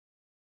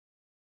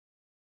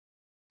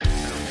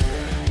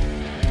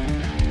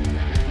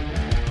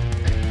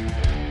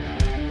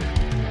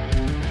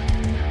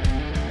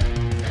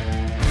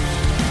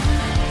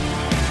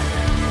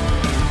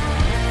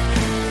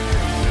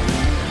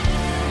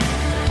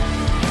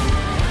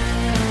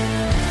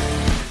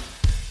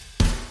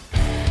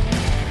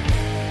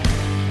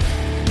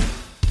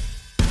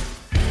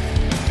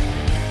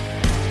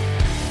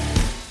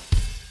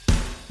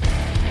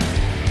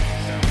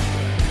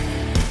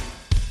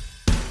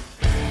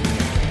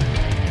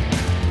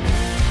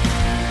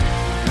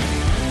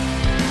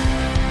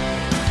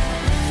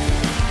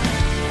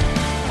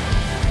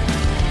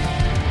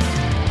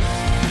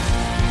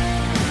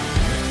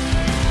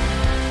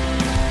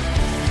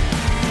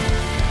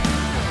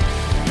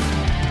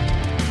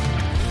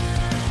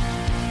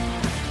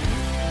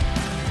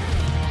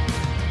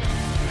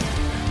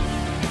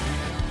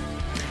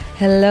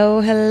Hello,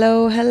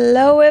 hello,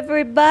 hello,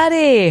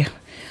 everybody.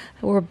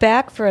 We're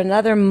back for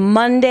another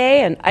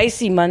Monday, an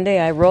icy Monday.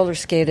 I roller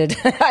skated,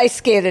 ice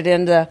skated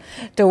into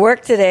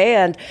work today,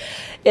 and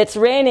it's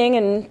raining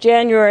in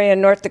January in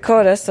North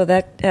Dakota, so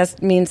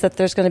that means that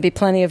there's going to be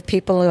plenty of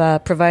people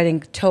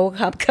providing tow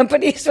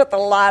companies with a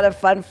lot of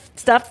fun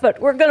stuff.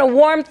 But we're going to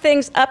warm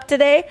things up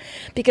today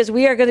because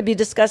we are going to be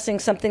discussing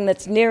something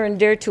that's near and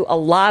dear to a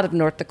lot of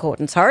North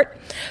Dakotans' heart: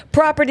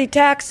 property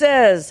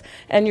taxes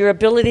and your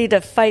ability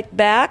to fight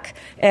back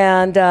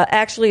and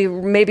actually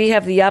maybe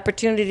have the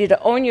opportunity to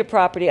own your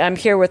property. I'm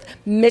here with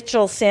Mitch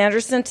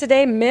Sanderson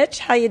today. Mitch,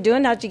 how you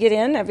doing? How'd you get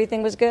in?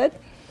 Everything was good?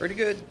 Pretty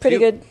good. Pretty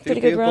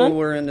good run. People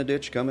were in the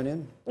ditch coming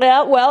in.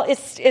 Yeah, well,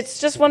 it's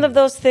just one of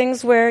those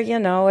things where,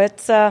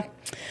 it's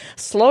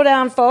slow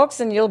down, folks,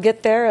 and you'll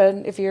get there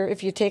if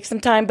you take some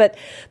time. But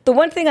the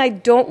one thing I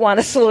don't want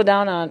to slow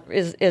down on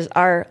is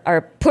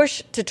our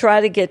push to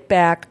try to get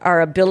back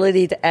our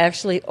ability to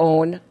actually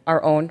own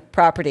our own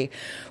property,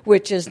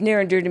 which is near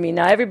and dear to me.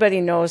 Now,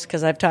 everybody knows,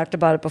 because I've talked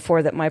about it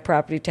before, that my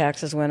property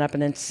taxes went up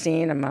an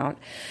insane amount.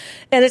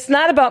 And it's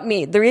not about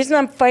me. The reason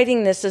I'm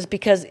fighting this is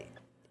because,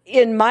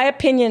 in my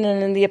opinion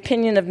and in the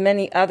opinion of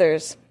many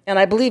others, and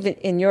I believe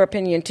in your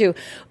opinion too,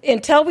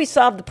 until we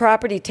solve the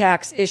property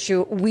tax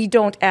issue, we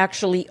don't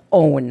actually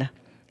own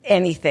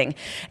anything.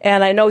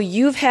 And I know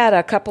you've had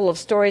a couple of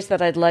stories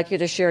that I'd like you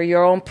to share,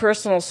 your own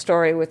personal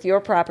story with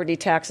your property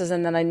taxes,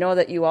 and then I know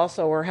that you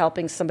also were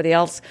helping somebody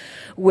else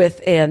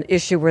with an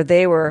issue where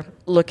they were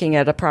looking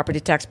at a property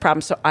tax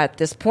problem. So at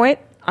this point,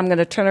 I'm going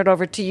to turn it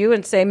over to you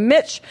and say,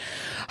 Mitch,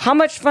 how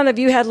much fun have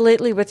you had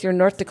lately with your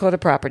North Dakota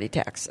property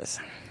taxes?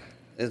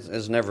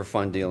 It's never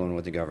fun dealing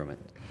with the government.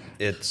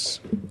 It's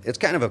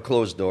kind of a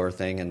closed door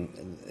thing,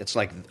 and it's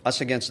like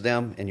us against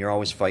them, and you're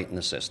always fighting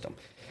the system.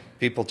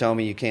 People tell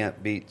me you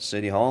can't beat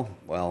City Hall.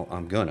 Well,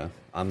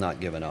 I'm not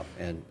giving up,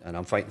 and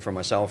I'm fighting for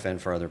myself and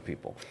for other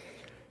people.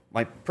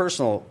 My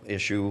personal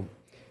issue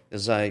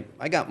is I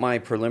got my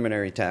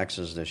preliminary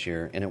taxes this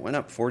year, and it went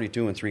up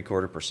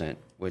 42.75%,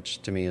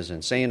 which to me is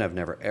insane. I've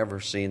never, ever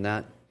seen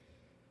that.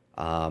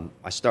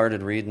 I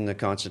started reading the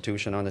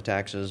Constitution on the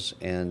taxes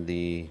and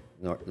the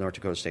North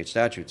Dakota state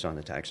statutes on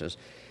the taxes.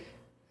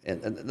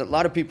 And a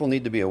lot of people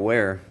need to be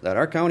aware that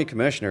our county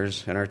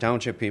commissioners and our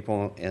township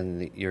people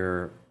and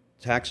your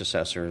tax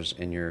assessors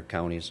in your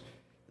counties,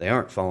 they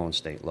aren't following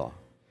state law.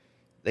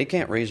 They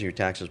can't raise your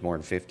taxes more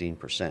than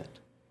 15%.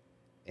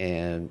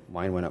 And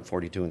mine went up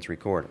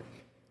 42.75%.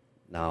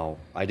 Now,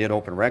 I did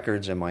open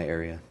records in my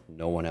area.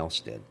 No one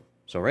else did.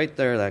 So right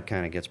there, that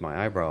kind of gets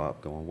my eyebrow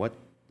up going, what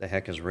the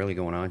heck is really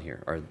going on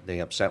here? Are they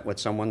upset with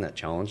someone that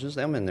challenges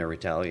them and they're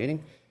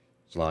retaliating?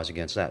 There's laws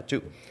against that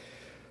too.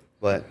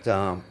 But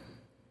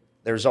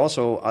there's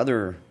also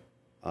other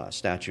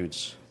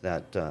statutes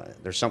that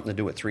there's something to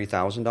do with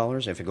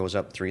 $3,000. If it goes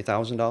up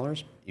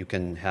 $3,000, you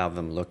can have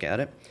them look at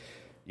it.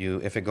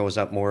 If it goes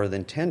up more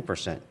than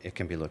 10%, it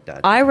can be looked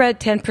at. I read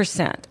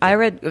 10%. I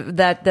read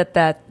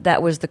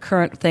that was the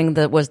current thing,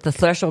 that was the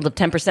threshold of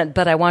 10%.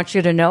 But I want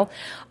you to know,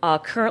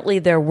 currently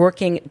they're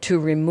working to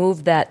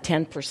remove that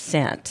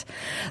 10%.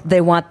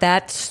 They want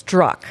that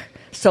struck.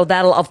 So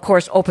that'll, of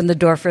course, open the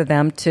door for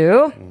them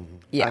too. Mm-hmm.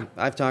 Yeah,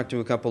 I've talked to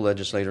a couple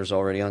legislators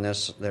already on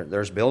this.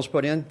 There's bills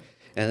put in,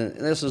 and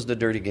this is the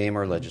dirty game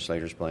our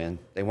legislators playing.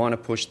 They want to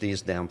push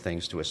these damn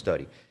things to a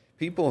study.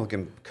 People have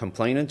been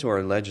complaining to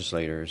our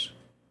legislators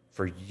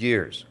for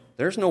years.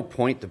 There's no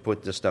point to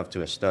put this stuff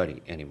to a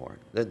study anymore.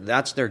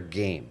 That's their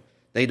game.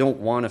 They don't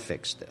want to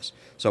fix this.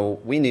 So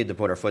we need to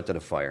put our foot to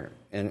the fire.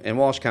 In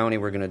Walsh County,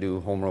 we're going to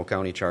do home rule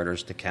county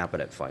charters to cap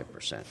it at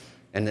 5%.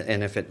 And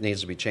if it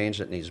needs to be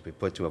changed, it needs to be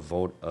put to a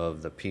vote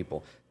of the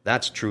people.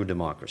 That's true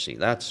democracy.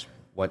 That's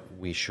what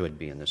we should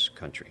be in this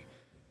country.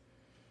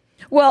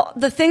 Well,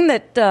 the thing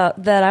that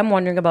I'm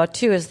wondering about,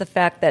 too, is the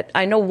fact that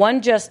I know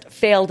one just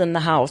failed in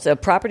the House. A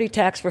property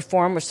tax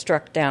reform was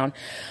struck down.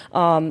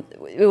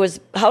 It was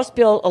House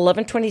Bill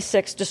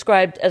 1126,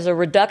 described as a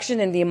reduction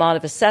in the amount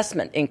of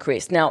assessment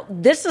increase. Now,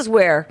 this is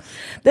where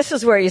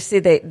you see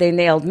they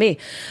nailed me.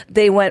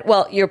 They went,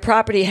 well, your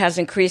property has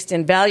increased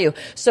in value,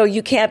 so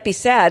you can't be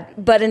sad.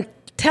 But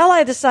until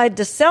I decide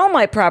to sell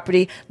my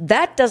property,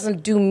 that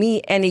doesn't do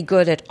me any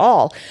good at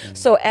all. Mm-hmm.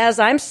 So as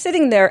I'm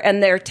sitting there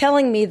and they're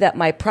telling me that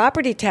my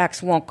property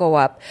tax won't go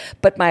up,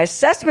 but my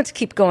assessments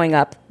keep going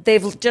up,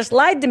 they've just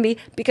lied to me,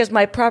 because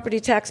my property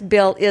tax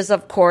bill is,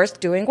 of course,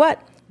 doing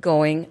what?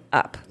 Going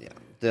up.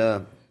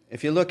 Yeah.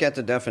 If you look at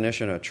the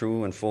definition of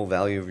true and full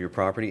value of your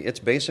property, it's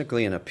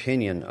basically an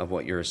opinion of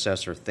what your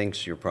assessor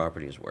thinks your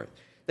property is worth.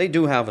 They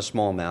do have a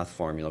small math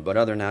formula, but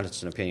other than that,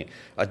 it's an opinion.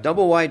 A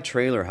double-wide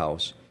trailer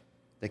house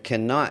that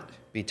cannot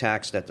be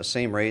taxed at the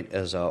same rate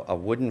as a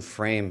wooden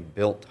frame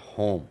built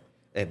home,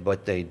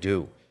 but they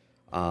do.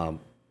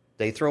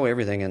 They throw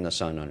everything in the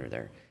sun under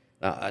there.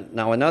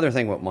 Now, another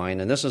thing with mine,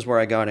 and this is where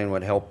I got in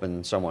with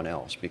helping someone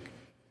else.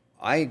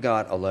 I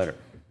got a letter.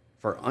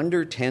 For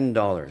under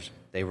 $10,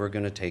 they were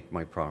going to take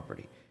my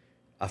property.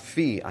 A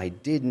fee I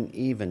didn't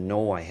even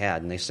know I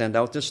had, and they send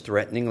out this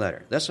threatening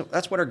letter. That's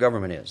what our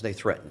government is. They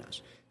threaten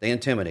us. They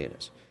intimidate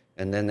us.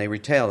 and then they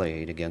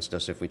retaliate against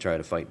us if we try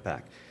to fight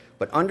back.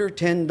 But under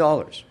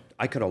 $10,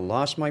 I could have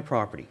lost my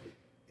property.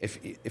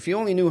 If you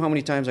only knew how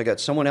many times I got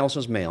someone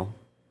else's mail,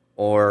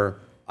 or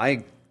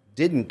I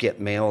didn't get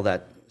mail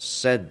that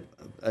said,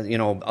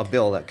 a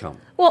bill that come.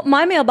 Well,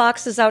 my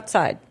mailbox is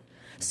outside.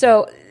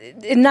 So,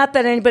 not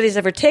that anybody's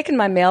ever taken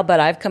my mail, but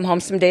I've come home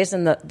some days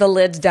and the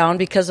lid's down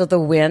because of the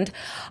wind.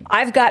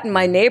 I've gotten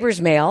my neighbor's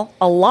mail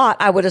a lot.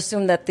 I would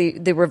assume that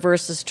the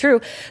reverse is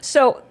true.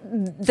 So,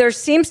 there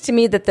seems to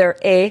me that there,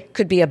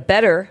 could be a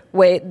better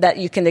way that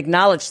you can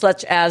acknowledge,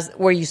 such as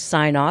where you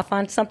sign off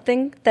on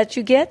something that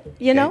you get,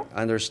 know?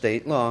 Under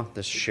state law,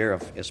 the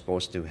sheriff is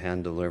supposed to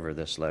hand deliver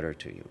this letter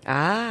to you.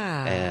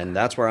 Ah. And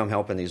that's where I'm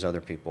helping these other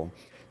people.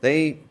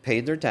 They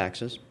paid their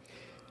taxes.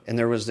 And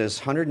there was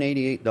this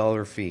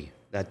 $188 fee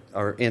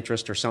or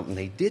interest or something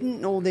they didn't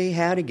know they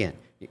had again.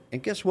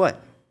 And guess what?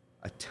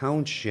 A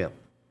township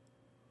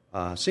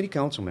city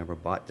council member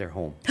bought their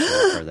home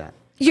for that.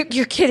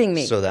 You're kidding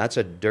me. So that's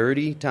a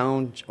dirty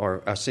town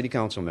or a city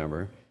council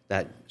member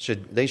that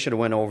should have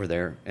went over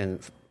there. And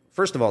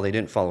first of all, they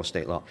didn't follow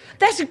state law.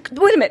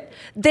 Wait a minute.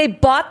 They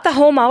bought the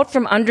home out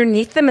from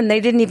underneath them and they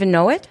didn't even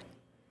know it?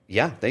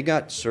 Yeah, they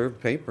got served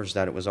papers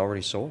that it was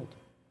already sold.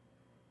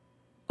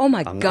 Oh,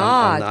 my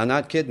God. I'm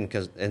not kidding,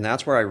 and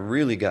that's where I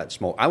really got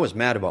smoked. I was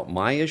mad about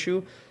my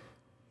issue,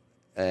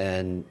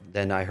 and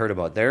then I heard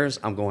about theirs.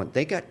 I'm going,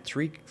 they got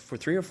three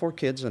or four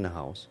kids in the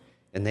house,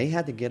 and they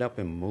had to get up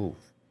and move.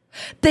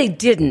 They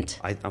didn't.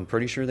 I'm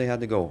pretty sure they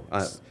had to go.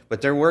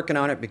 But they're working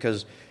on it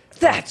because...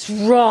 That's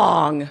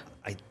wrong.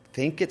 I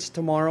think it's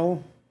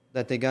tomorrow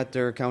that they got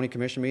their county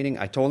commission meeting.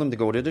 I told them to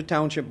go to their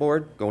township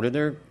board, go to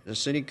their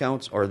city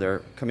council or their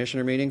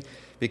commissioner meeting,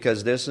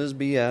 because this is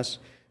BS.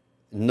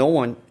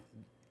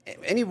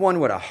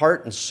 Anyone with a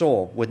heart and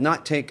soul would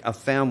not take a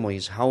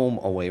family's home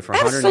away for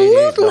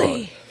 $188.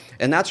 Absolutely.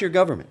 And that's your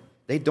government.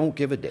 They don't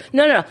give a damn.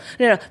 No.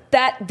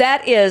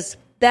 That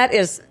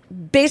is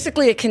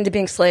basically akin to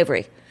being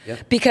slavery. Yeah.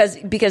 Because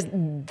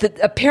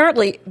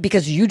apparently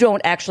because you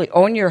don't actually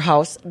own your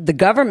house, the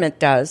government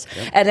does.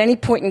 Yep. At any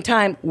point in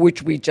time,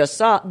 which we just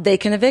saw, they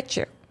can evict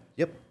you.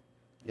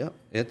 Yep.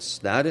 It's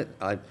that.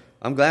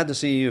 I'm glad to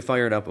see you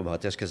fired up about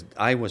this, because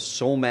I was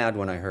so mad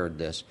when I heard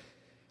this.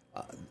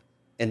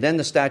 And then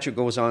the statute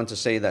goes on to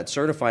say that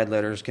certified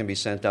letters can be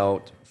sent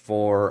out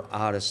for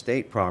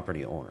out-of-state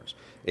property owners.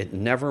 It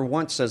never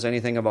once says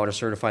anything about a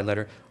certified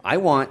letter. I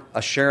want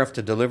a sheriff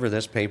to deliver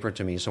this paper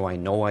to me so I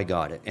know I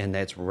got it, and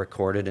that's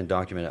recorded and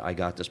documented. I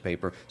got this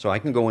paper, so I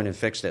can go in and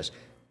fix this.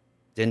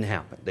 Didn't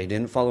happen. They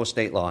didn't follow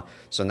state law,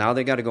 so now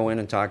they got to go in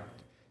and talk.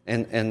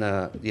 And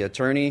the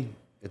attorney,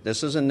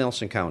 this is in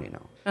Nelson County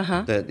now.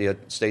 Uh-huh. The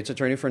state's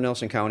attorney for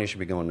Nelson County should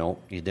be going, no,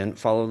 you didn't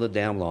follow the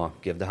damn law.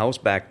 Give the house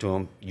back to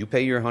them. You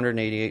pay your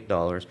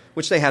 $188,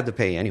 which they had to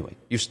pay anyway.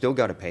 You still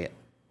got to pay it.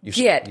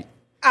 Get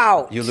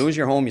out. You lose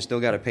your home, you still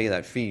got to pay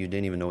that fee you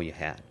didn't even know you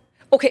had.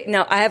 Okay,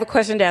 now I have a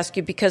question to ask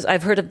you, because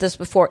I've heard of this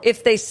before.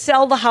 If they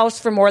sell the house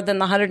for more than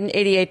the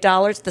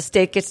 $188, the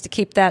state gets to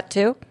keep that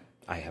too?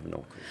 I have no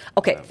clue.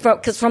 Okay,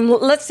 because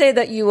let's say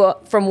that you,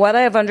 from what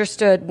I have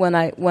understood when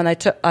I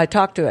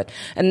talked to it,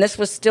 and this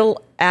was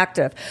still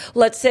active.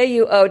 Let's say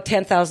you owed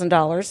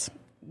 $10,000,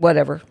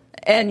 whatever,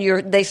 and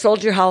they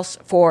sold your house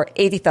for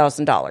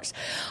 $80,000.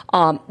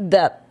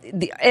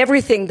 The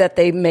everything that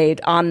they made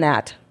on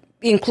that,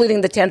 including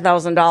the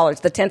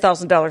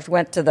 $10,000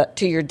 went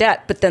to your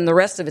debt, but then the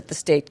rest of it the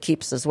state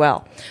keeps as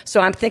well.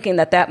 So I'm thinking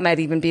that might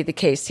even be the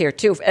case here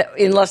too,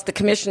 unless the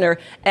commissioner,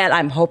 and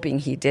I'm hoping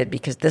he did,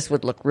 because this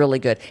would look really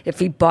good. If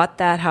he bought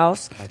that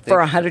house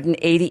for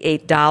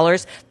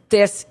 $188,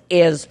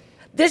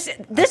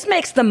 this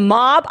makes the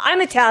mob,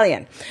 I'm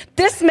Italian,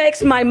 this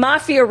makes my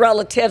mafia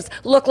relatives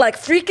look like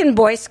freaking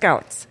Boy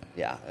Scouts.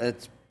 Yeah,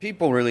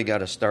 people really got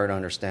to start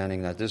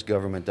understanding that this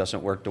government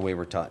doesn't work the way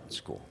we're taught in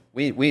school.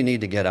 We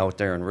need to get out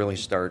there and really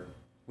start.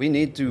 We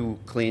need to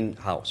clean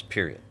house,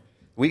 period.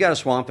 We got a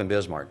swamp in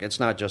Bismarck. It's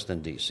not just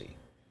in D.C.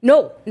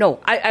 No,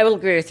 I will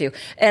agree with you.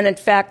 And in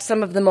fact,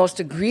 some of the most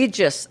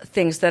egregious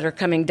things that are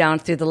coming down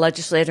through the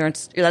legislature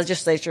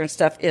and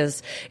stuff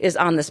is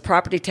on this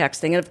property tax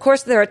thing. And of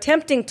course, they're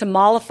attempting to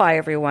mollify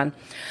everyone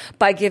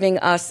by giving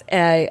us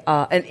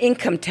an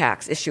income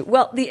tax issue.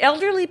 Well, the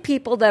elderly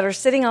people that are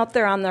sitting out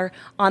there on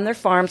their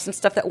farms and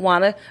stuff that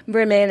want to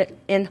remain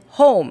in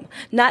home,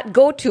 not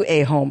go to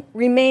a home,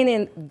 remain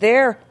in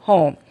their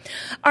home,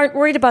 aren't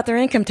worried about their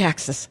income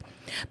taxes.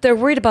 They're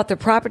worried about their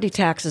property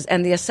taxes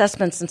and the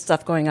assessments and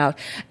stuff going out.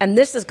 And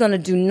this is going to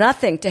do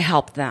nothing to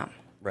help them.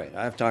 Right.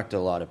 I've talked to a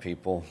lot of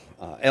people,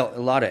 a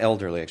lot of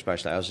elderly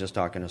especially. I was just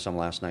talking to some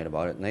last night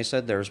about it, and they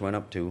said theirs went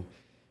up too.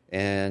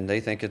 And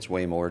they think it's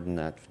way more than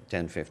that,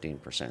 10,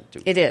 15%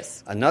 too. It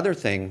is. Another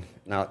thing,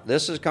 now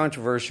this is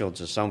controversial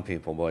to some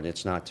people, but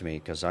it's not to me,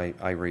 because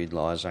I read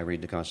laws, I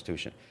read the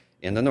Constitution.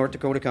 In the North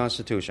Dakota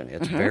Constitution,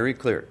 it's very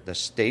clear. The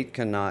state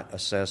cannot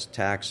assess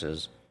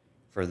taxes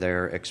for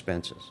their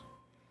expenses.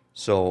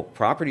 So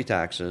property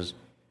taxes,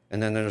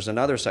 and then there's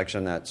another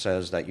section that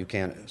says that you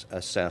can't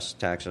assess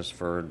taxes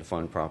for the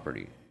fund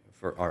property,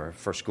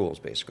 for schools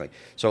basically.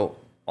 So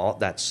all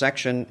that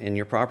section in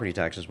your property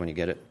taxes when you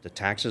get it, the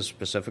taxes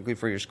specifically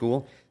for your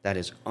school, that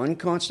is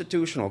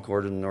unconstitutional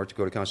according to the North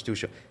Dakota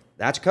Constitution.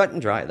 That's cut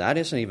and dry. That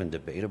isn't even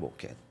debatable,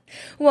 kid.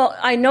 Well,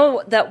 I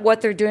know that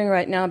what they're doing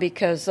right now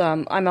because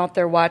I'm out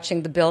there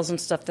watching the bills and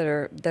stuff that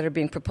are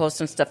being proposed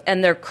and stuff,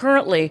 and they're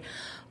currently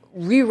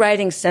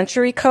rewriting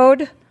century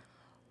code,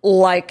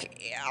 like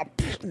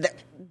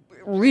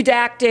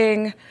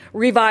redacting,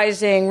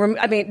 revising.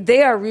 I mean,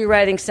 they are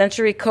rewriting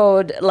century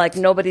code like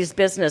nobody's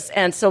business.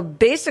 And so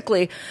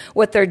basically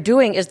what they're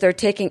doing is they're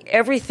taking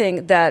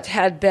everything that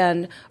had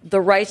been the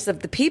rights of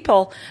the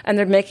people and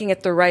they're making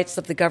it the rights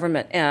of the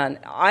government. And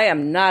I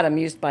am not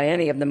amused by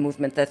any of the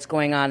movement that's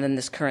going on in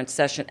this current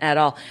session at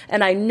all.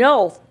 And I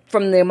know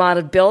from the amount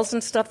of bills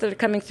and stuff that are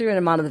coming through and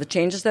the amount of the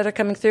changes that are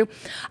coming through.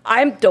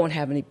 I don't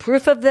have any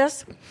proof of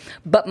this,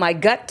 but my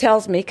gut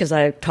tells me, because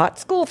I taught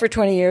school for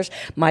 20 years,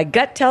 my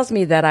gut tells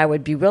me that I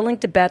would be willing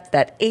to bet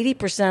that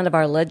 80% of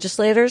our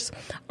legislators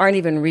aren't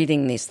even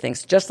reading these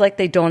things, just like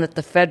they don't at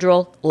the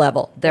federal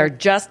level. They're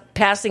just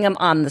passing them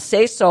on the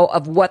say-so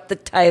of what the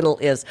title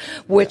is,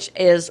 which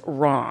is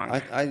wrong.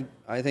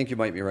 I think you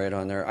might be right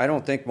on there. I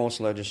don't think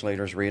most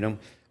legislators read them.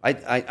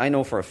 I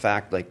know for a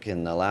fact, like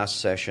in the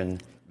last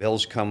session,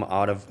 bills come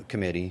out of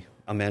committee,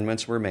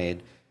 amendments were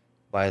made.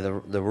 By the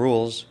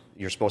rules,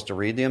 you're supposed to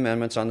read the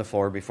amendments on the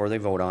floor before they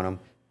vote on them.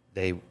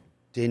 They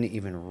didn't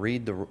even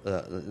read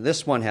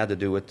this one had to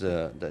do with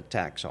the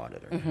tax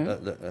auditor,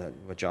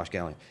 with Josh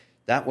Gallion.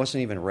 That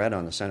wasn't even read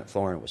on the Senate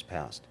floor and it was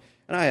passed.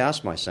 And I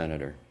asked my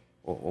senator,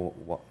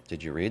 what,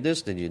 did you read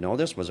this? Did you know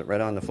this? Was it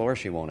read on the floor?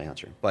 She won't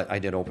answer. But I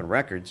did open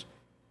records.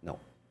 No.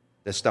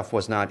 This stuff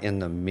was not in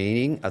the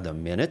meeting of the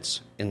minutes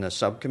in the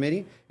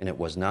subcommittee, and it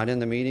was not in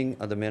the meeting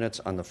of the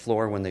minutes on the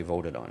floor when they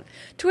voted on it.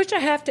 To which I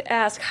have to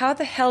ask, how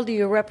the hell do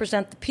you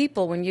represent the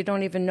people when you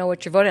don't even know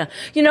what you're voting on?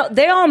 You know,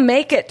 they all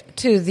make it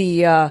to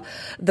the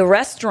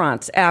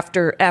restaurants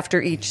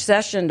after each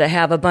session to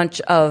have a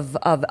bunch of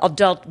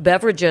adult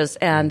beverages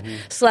and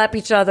slap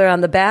each other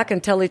on the back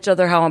and tell each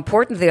other how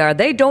important they are.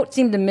 They don't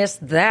seem to miss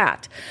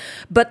that.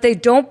 But they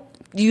don't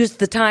use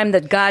the time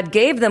that God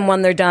gave them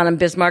when they're down in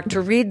Bismarck to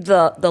read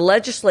the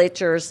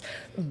legislature's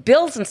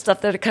bills and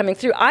stuff that are coming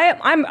through.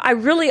 I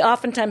really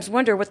oftentimes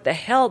wonder what the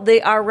hell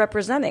they are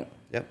representing.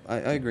 Yep, I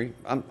agree.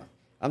 I'm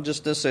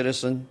just a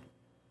citizen.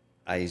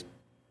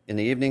 In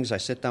the evenings, I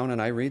sit down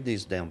and I read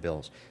these damn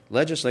bills.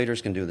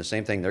 Legislators can do the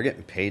same thing. They're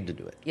getting paid to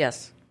do it.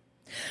 Yes.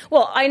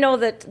 Well, I know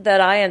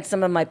that I and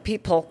some of my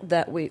people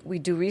that we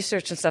do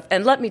research and stuff.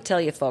 And let me tell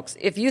you, folks,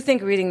 if you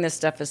think reading this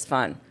stuff is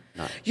fun,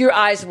 your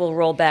eyes will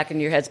roll back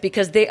in your heads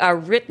because they are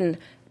written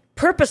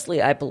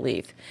purposely, I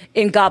believe,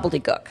 in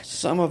gobbledygook.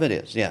 Some of it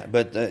is, yeah.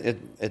 But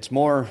it's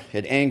more,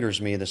 it angers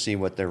me to see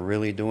what they're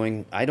really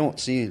doing. I don't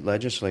see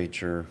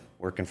legislature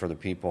working for the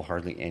people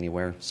hardly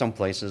anywhere. Some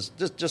places,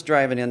 just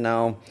driving in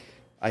now,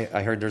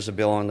 I heard there's a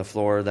bill on the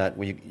floor that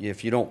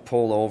if you don't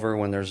pull over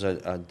when there's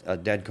a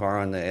dead car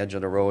on the edge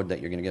of the road, that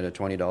you're going to get a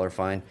 $20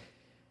 fine.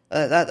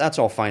 That's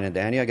all fine and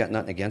dandy. I got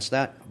nothing against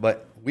that.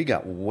 But we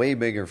got way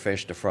bigger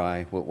fish to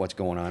fry with what's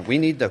going on. We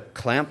need to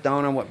clamp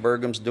down on what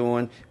Burgum's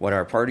doing, what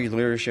our party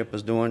leadership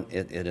is doing.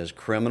 It is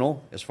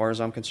criminal as far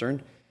as I'm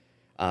concerned.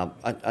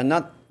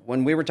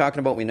 When we were talking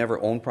about we never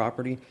own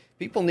property,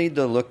 people need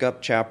to look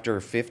up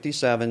Chapter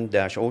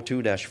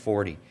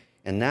 57-02-40.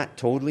 And that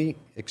totally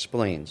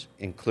explains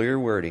in clear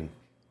wording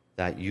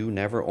that you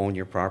never own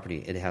your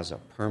property. It has a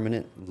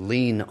permanent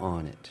lien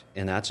on it.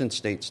 And that's in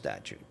state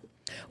statute.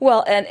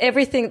 Well, and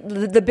everything,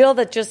 the bill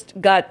that just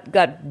got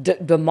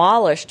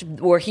demolished,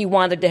 where he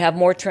wanted to have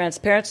more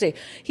transparency,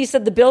 he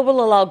said the bill will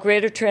allow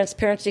greater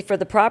transparency for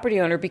the property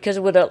owner because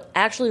it would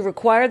actually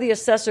require the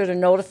assessor to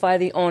notify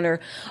the owner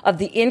of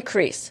the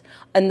increase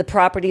in the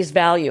property's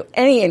value,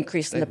 any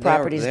increase in the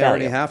property's value. They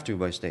already have to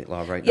by state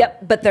law right now.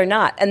 Yep, but they're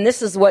not. And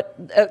this is what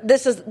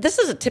this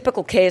is a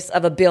typical case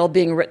of a bill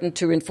being written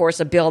to enforce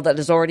a bill that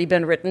has already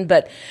been written.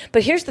 But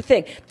here's the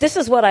thing. This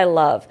is what I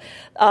love.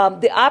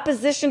 The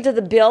opposition to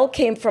the bill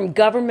came from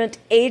government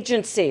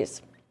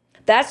agencies.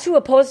 That's who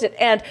opposed it.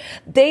 And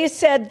they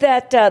said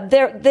that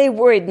they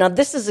worried. Now,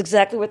 this is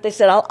exactly what they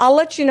said. I'll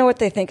let you know what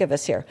they think of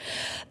us here.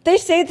 They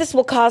say this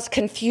will cause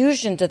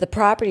confusion to the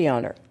property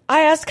owner.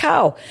 I ask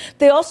how.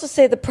 They also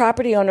say the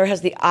property owner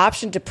has the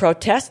option to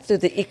protest through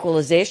the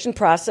equalization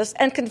process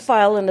and can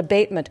file an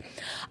abatement.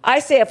 I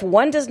say if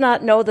one does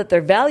not know that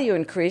their value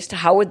increased,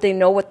 how would they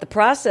know what the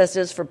process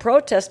is for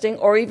protesting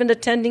or even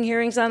attending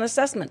hearings on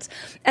assessments?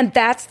 And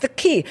that's the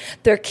key.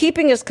 They're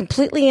keeping us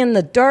completely in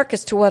the dark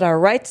as to what our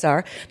rights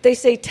are. They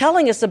say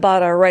telling us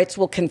about our rights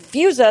will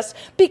confuse us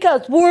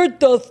because we're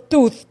just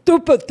too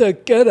stupid to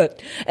get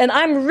it. And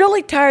I'm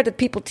really tired of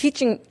people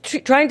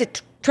trying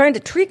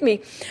to treat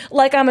me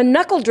like I'm a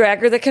knuckle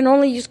dragger that can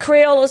only use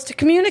Crayolas to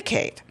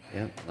communicate.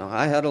 Yeah. Now,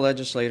 I had a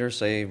legislator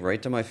say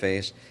right to my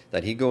face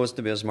that he goes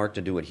to Bismarck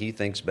to do what he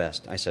thinks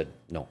best. I said,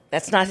 no.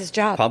 That's not his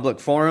job. Public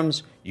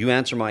forums, you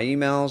answer my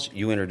emails,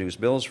 you introduce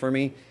bills for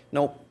me.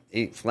 Nope.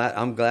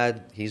 I'm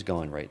glad he's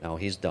gone right now.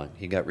 He's done.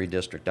 He got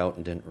redistricted out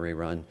and didn't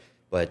rerun.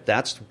 But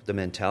that's the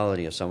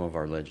mentality of some of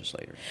our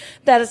legislators.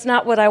 That is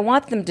not what I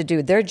want them to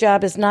do. Their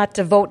job is not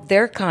to vote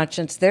their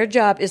conscience. Their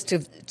job is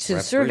to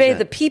survey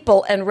the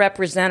people and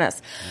represent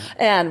us.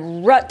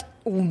 And what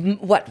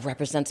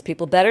represents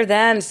people better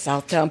than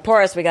Southtown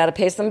Poorhouse? We got to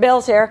pay some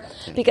bills here,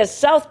 because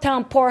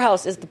Southtown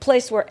Poorhouse is the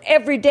place where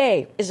every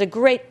day is a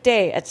great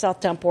day at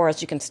Southtown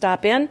Poorhouse. You can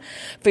stop in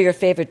for your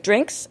favorite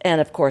drinks and,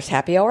 of course,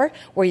 happy hour,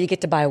 where you get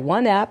to buy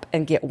one app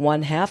and get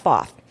one half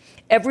off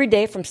every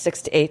day from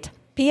 6 to 8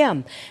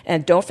 p.m.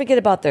 And don't forget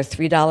about their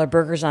 $3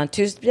 burgers on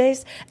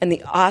Tuesdays and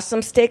the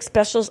awesome steak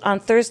specials on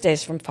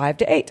Thursdays from 5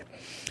 to 8.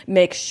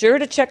 Make sure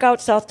to check out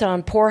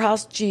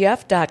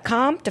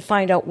SouthtownPoorhouseGF.com to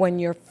find out when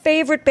your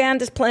favorite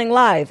band is playing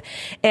live.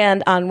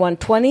 And on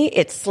 120,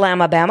 it's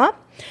Slamabama.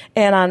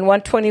 And on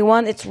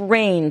 121, it's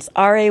Rains,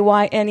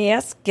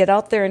 R-A-Y-N-E-S. Get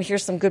out there and hear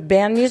some good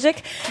band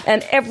music.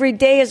 And every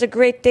day is a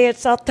great day at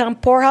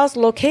Southtown Poorhouse,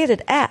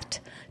 located at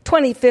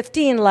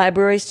 2015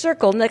 Library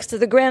Circle next to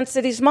the Grand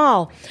Cities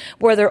Mall,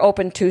 where they're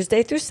open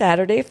Tuesday through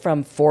Saturday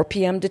from 4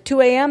 p.m. to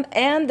 2 a.m.,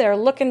 and they're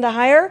looking to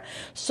hire.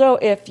 So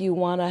if you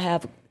want to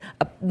have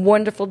a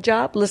wonderful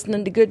job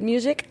listening to good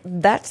music,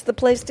 that's the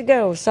place to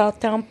go,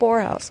 Southtown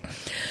Poorhouse.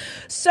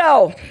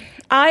 So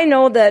I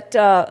know that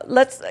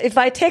if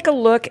I take a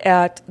look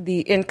at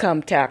the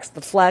income tax,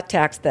 the flat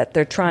tax that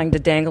they're trying to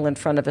dangle in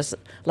front of us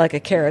like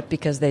a carrot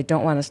because they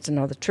don't want us to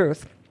know the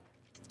truth.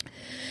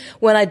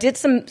 When I did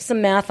some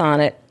math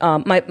on it,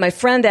 my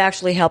friend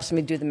actually helps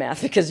me do the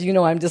math, because you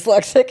know I'm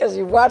dyslexic, because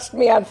you watched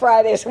me on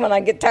Fridays when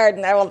I get tired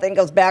and everything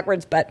goes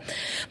backwards. But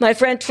my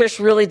friend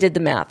Trish really did the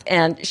math,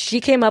 and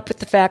she came up with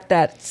the fact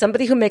that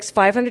somebody who makes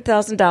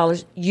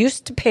 $500,000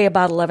 used to pay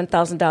about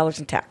 $11,000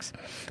 in tax.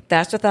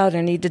 That's without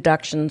any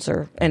deductions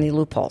or any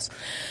loopholes.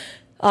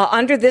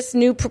 Under this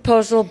new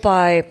proposal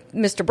by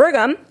Mr.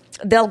 Burgum,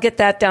 they'll get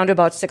that down to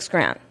about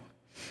 $6,000.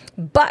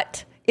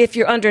 But if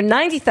you're under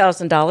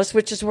 $90,000,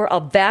 which is where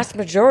a vast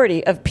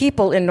majority of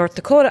people in North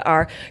Dakota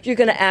are, you're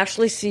going to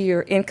actually see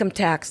your income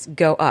tax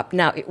go up.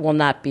 Now, it will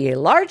not be a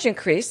large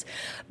increase,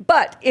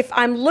 but if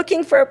I'm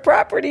looking for a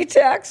property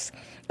tax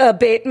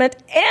abatement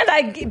and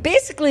I'm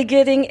basically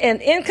getting an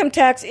income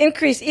tax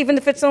increase, even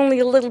if it's only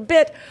a little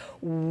bit,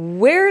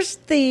 where's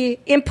the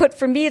input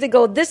for me to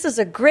go, this is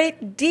a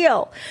great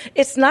deal?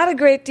 It's not a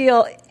great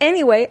deal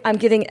anyway. I'm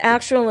getting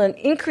an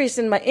increase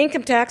in my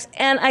income tax,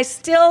 and I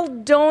still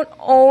don't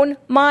own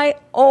my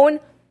own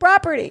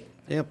property.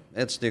 Yep,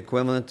 it's the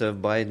equivalent of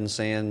Biden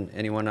saying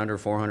anyone under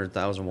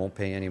 $400,000 won't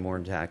pay any more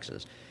in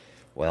taxes.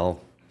 Well,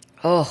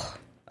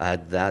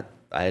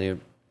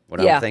 what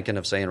I'm thinking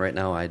of saying right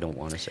now, I don't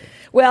want to say.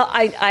 Well,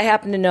 I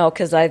happen to know,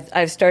 because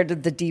I've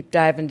started the deep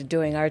dive into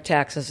doing our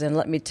taxes, and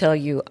let me tell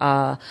you,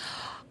 I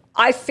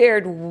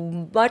fared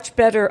much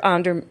better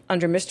under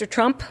Mr.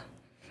 Trump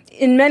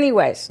in many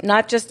ways.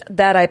 Not just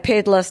that I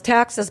paid less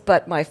taxes,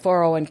 but my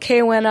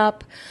 401k went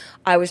up.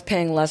 I was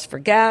paying less for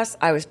gas.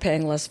 I was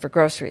paying less for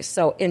groceries.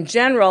 So in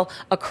general,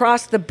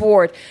 across the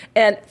board,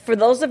 and for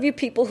those of you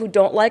people who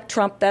don't like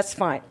Trump, that's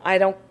fine.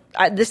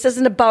 This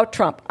isn't about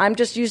Trump. I'm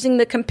just using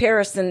the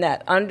comparison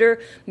that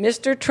under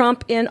Mr.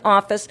 Trump in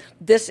office,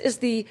 this is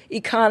the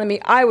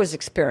economy I was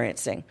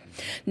experiencing.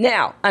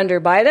 Now,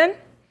 under Biden,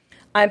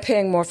 I'm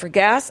paying more for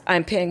gas.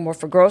 I'm paying more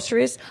for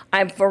groceries.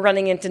 I'm for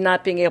running into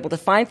not being able to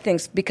find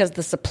things because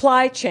the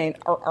supply chain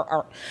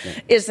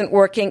isn't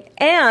working,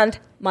 and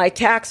my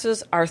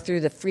taxes are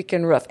through the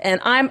freaking roof. And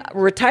I'm a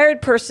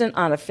retired person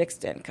on a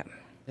fixed income.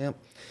 Yep.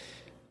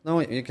 No,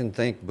 you can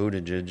thank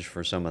Buttigieg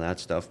for some of that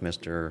stuff,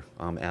 Mr.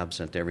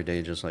 Absent every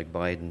day, just like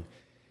Biden.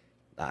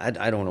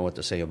 I don't know what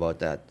to say about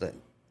that.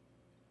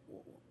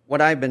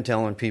 What I've been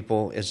telling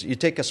people is you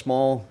take a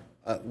small,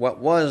 what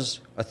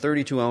was a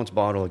 32-ounce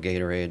bottle of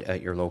Gatorade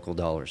at your local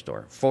dollar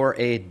store for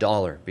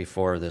 $1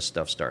 before this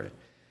stuff started.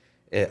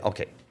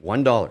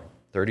 $1,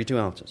 32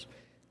 ounces.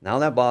 Now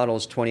that bottle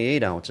is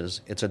 28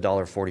 ounces. It's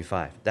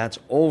 $1.45. That's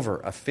over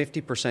a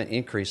 50%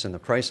 increase in the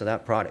price of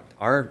that product.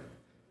 Our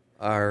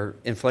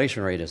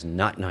inflation rate is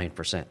not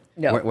 9%.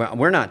 No.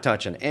 We're not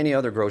touching any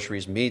other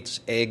groceries, meats,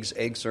 eggs.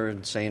 Eggs are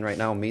insane right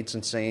now. Meat's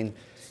insane.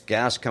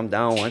 Gas come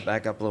down, went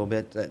back up a little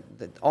bit.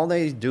 All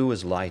they do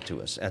is lie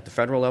to us at the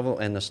federal level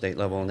and the state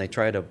level, and they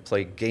try to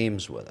play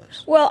games with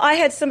us. Well, I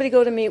had somebody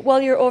go to me,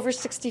 well, you're over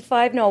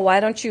 65. No, why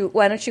don't you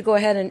go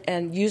ahead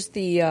and use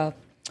the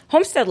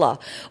Homestead law?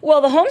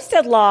 Well, the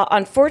Homestead law,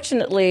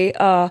 unfortunately,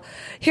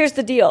 here's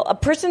the deal. A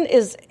person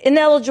is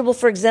ineligible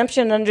for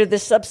exemption under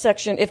this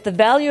subsection if the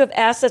value of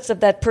assets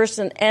of that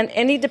person and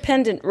any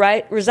dependent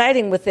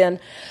residing within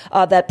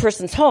that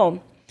person's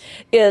home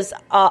was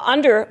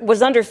under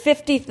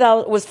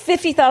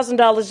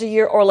 $50,000 a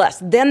year or less.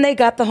 Then they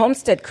got the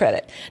homestead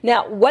credit.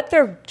 Now, what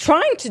they're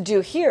trying to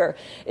do here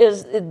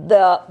is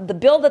the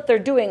bill that they're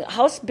doing,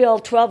 House Bill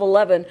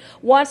 1211,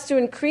 wants to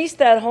increase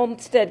that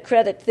homestead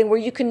credit thing where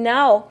you can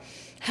now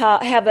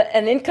have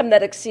an income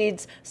that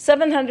exceeds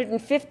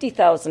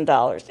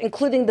 $750,000,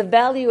 including the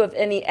value of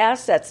any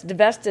assets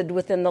divested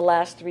within the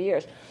last 3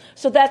 years.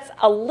 So that's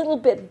a little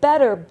bit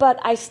better,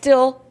 but I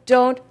still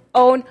don't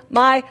own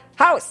my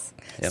house.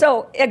 Yep.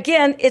 So,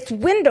 again, it's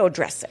window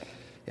dressing.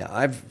 Yeah,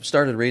 I've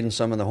started reading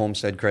some of the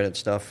homestead credit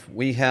stuff.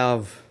 We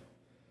have,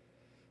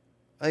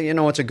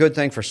 it's a good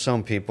thing for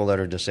some people that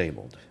are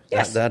disabled.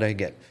 Yes. That I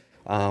get.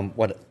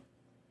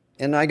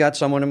 And I got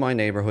someone in my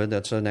neighborhood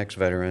that's an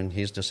ex-veteran.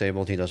 He's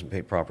disabled. He doesn't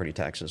pay property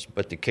taxes.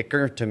 But the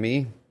kicker to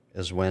me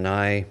is when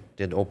I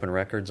did open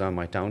records on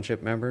my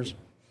township members,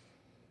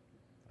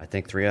 I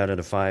think 3 out of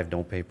the 5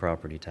 don't pay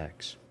property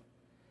tax.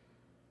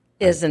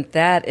 Isn't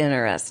that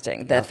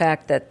interesting? The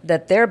fact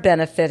that they're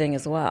benefiting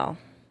as well.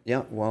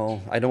 Yeah,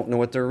 well, I don't know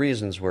what their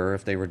reasons were,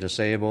 if they were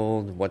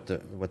disabled, what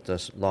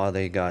the law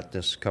they got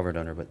this covered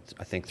under, but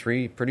I think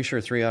pretty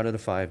sure 3 out of the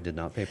 5 did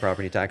not pay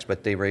property tax,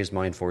 but they raised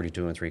mine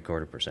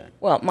 42.75%.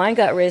 Well, mine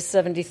got raised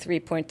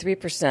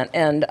 73.3%,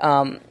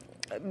 and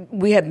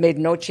we have made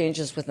no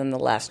changes within the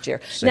last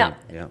year. Same, now,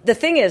 yeah. The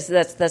thing is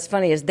that's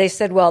funny is they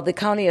said, well, the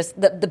county is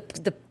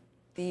the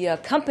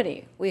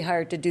company we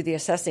hired to do the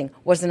assessing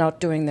wasn't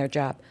out doing their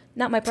job.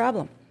 Not my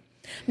problem.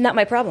 Not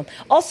my problem.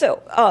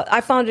 Also,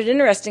 I found it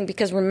interesting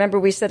because remember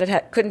we said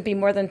it couldn't be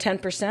more than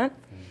 10%,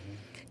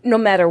 no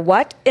matter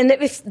what. And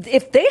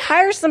if they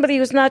hire somebody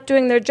who's not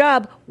doing their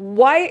job,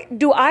 why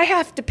do I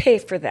have to pay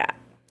for that?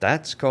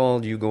 That's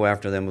called you go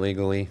after them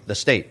legally. The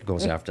state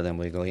goes after them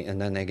legally,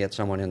 and then they get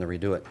someone in to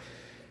redo it.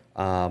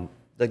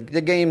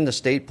 The game the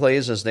state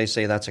plays is they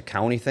say that's a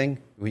county thing.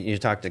 You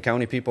talk to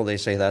county people, they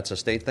say that's a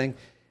state thing.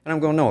 And I'm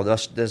going, no,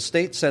 the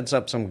state sets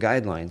up some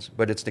guidelines,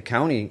 but it's the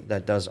county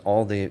that does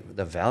all the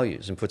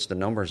values and puts the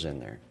numbers in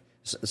there.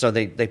 So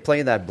they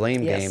play that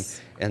blame game,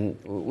 and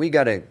we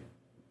got to,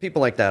 people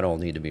like that all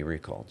need to be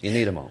recalled. You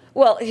need them all.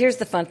 Well, here's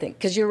the fun thing,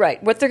 because you're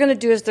right. What they're going to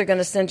do is they're going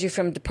to send you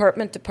from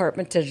department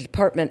to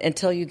department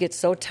until you get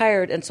so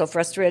tired and so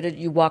frustrated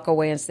you walk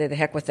away and say the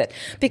heck with it.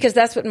 Because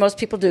that's what most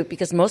people do,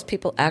 because most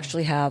people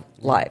actually have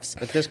lives.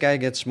 But this guy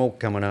gets smoke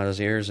coming out his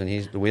ears, and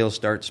the wheels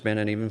start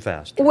spinning even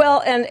faster.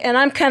 Well, and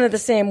I'm kind of the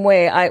same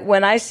way.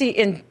 When I see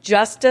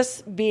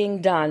injustice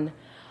being done,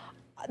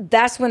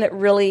 that's when it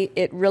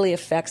really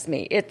affects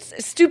me.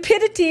 It's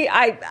stupidity.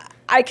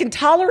 I can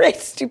tolerate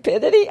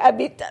stupidity. I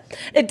mean,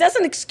 it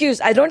doesn't excuse.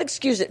 I don't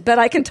excuse it, but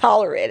I can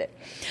tolerate it.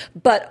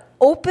 But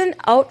open,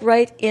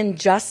 outright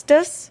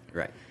injustice.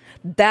 Right.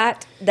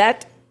 That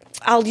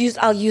I'll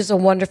use a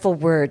wonderful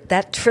word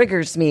that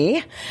triggers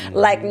me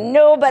like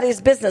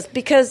nobody's business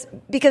because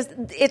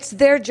it's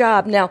their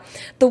job. Now,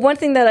 the one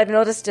thing that I've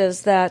noticed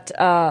is that.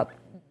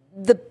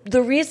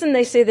 The reason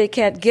they say they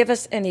can't give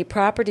us any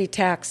property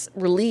tax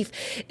relief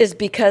is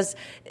because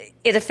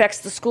it affects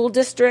the school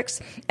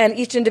districts, and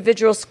each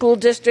individual school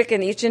district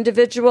and each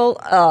individual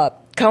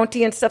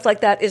county and stuff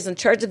like that is in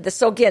charge of this.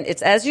 So again,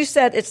 it's as you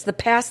said, it's the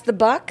pass the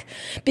buck,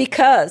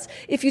 because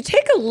if you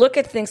take a look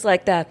at things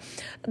like that,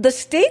 the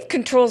state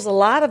controls a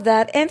lot of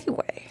that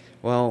anyway.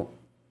 Well,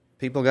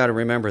 people got to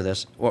remember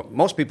this. Well,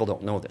 most people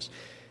don't know this.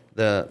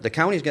 The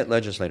counties get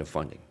legislative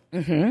funding.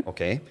 Mm-hmm.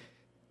 Okay.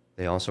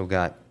 They also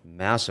got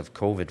massive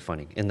COVID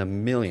funding in the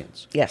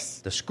millions. Yes.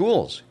 The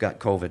schools got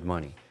COVID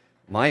money.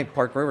 My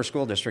Park River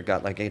School District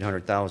got like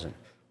 $800,000.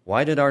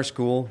 Why did our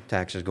school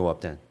taxes go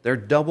up then? They're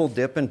double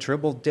dipping,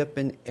 triple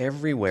dipping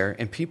everywhere,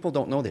 and people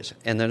don't know this.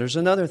 And then there's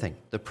another thing,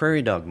 the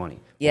prairie dog money.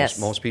 Yes.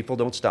 Most people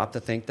don't stop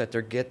to think that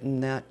they're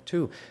getting that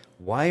too.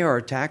 Why are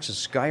our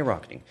taxes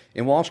skyrocketing?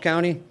 In Walsh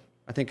County,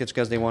 I think it's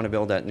because they want to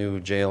build that new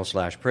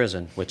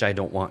jail/prison, which I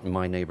don't want in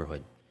my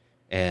neighborhood.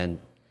 And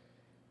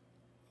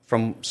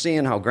from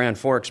seeing how Grand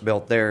Forks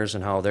built theirs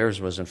and how theirs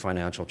was in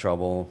financial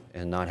trouble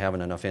and not having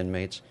enough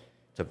inmates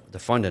to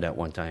fund it at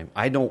one time,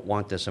 I don't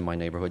want this in my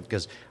neighborhood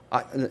because,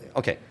 I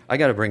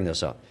got to bring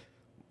this up.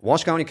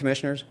 Walsh County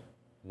commissioners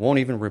won't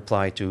even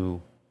reply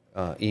to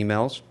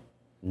emails,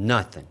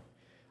 nothing.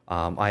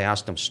 I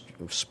asked them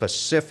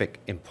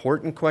specific,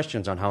 important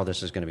questions on how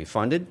this is going to be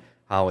funded,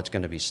 how it's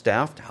going to be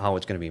staffed, how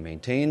it's going to be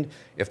maintained,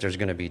 if there's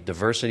going to be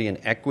diversity and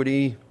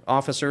equity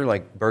officer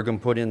like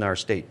Burgum put in our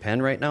state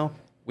pen right now.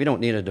 We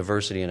don't need a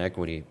diversity and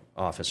equity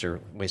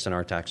officer wasting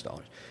our tax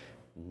dollars.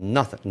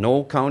 Nothing.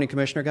 No county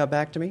commissioner got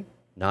back to me.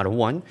 Not a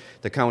one.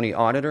 The county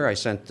auditor, I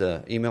sent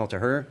the email to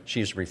her.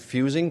 She's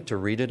refusing to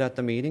read it at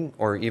the meeting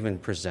or even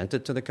present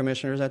it to the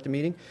commissioners at the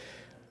meeting.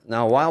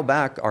 Now, a while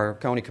back, our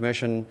county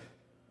commission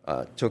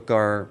took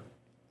our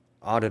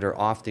auditor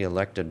off the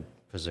elected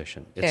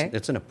position.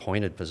 It's an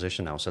appointed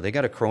position now, so they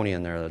got a crony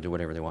in there that'll do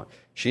whatever they want.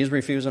 She's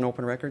refusing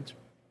open records.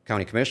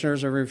 County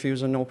commissioners are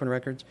refusing open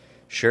records.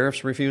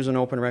 Sheriff's refusing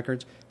open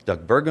records.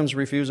 Doug Burgum's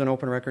refusing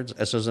open records.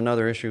 This is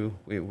another issue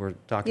we were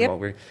talking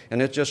about.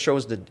 And it just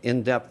shows the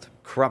in-depth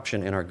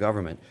corruption in our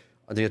government.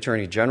 The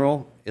Attorney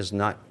General is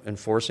not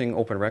enforcing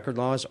open record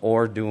laws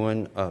or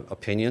doing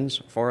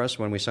opinions for us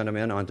when we send them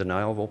in on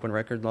denial of open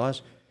record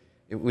laws.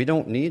 We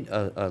don't need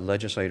a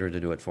legislator to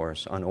do it for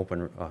us on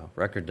open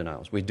record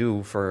denials. We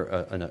do for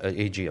an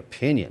AG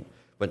opinion,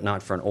 but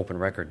not for an open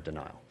record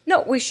denial.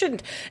 No, we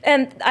shouldn't.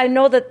 And I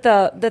know that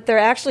they're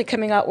actually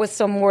coming out with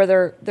some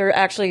where they're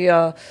actually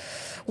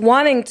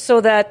wanting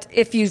so that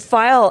if you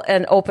file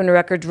an open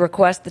records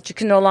request that you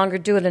can no longer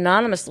do it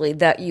anonymously,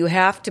 that you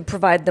have to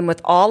provide them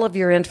with all of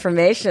your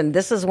information.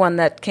 This is one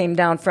that came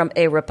down from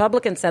a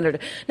Republican senator.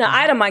 Now,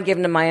 I don't mind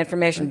giving them my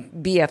information,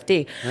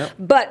 BFD. Yep.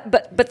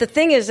 But the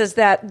thing is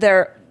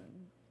that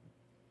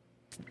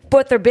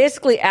what they're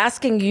basically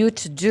asking you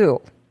to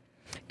do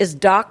is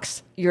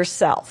dox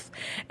yourself.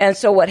 And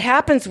so what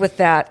happens with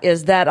that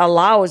is that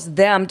allows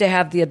them to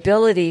have the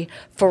ability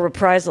for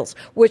reprisals,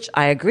 which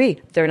I agree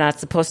they're not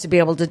supposed to be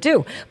able to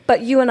do.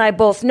 But you and I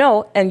both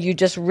know, and you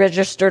just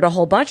registered a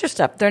whole bunch of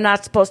stuff, they're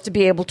not supposed to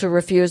be able to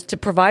refuse to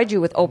provide you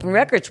with open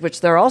records,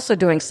 which they're also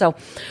doing. So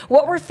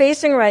what we're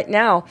facing right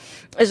now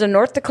is a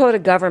North Dakota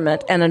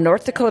government and a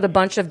North Dakota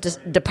bunch of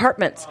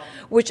departments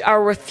which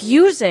are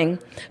refusing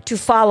to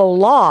follow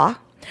law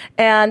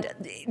and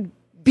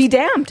be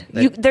damned.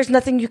 There's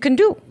nothing you can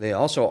do. They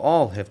also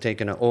all have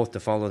taken an oath to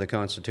follow the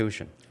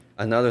Constitution.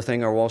 Another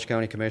thing our Walsh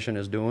County Commission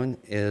is doing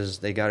is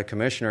they got a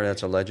commissioner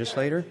that's a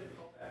legislator.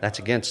 That's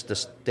against the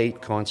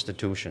state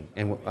constitution.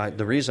 And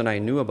the reason I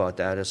knew about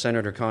that is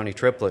Senator Connie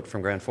Triplett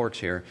from Grand Forks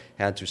here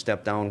had to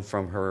step down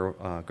from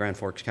her Grand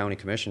Forks County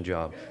Commission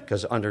job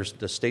because under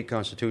the state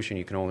constitution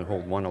you can only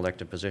hold one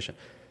elected position.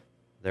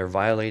 They're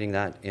violating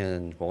that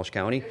in Walsh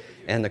County.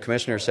 And the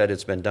commissioner said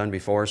it's been done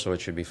before, so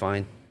it should be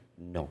fine.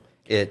 No.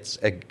 It's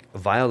a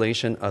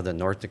violation of the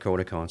North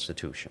Dakota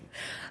Constitution.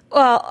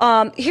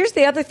 Well, here's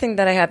the other thing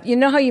that I have. You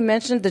know how you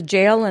mentioned the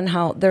jail and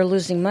how they're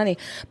losing money?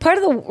 Part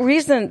of the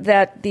reason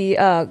that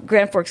the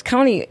Grand Forks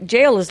County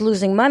Jail is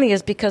losing money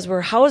is because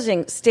we're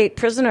housing state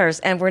prisoners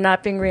and we're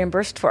not being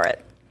reimbursed for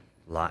it.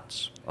 A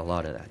lot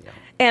of that, yeah.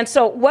 And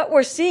so what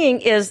we're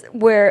seeing is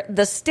where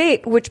the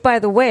state, which, by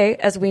the way,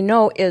 as we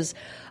know, is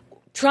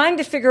trying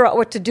to figure out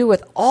what to do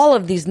with all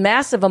of these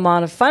massive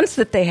amount of funds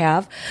that they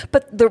have.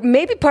 But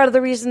maybe part of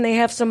the reason they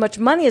have so much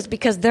money is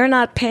because they're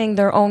not paying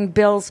their own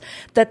bills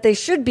that they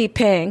should be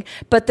paying,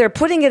 but they're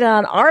putting it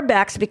on our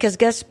backs because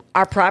guess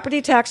our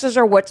property taxes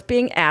are what's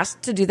being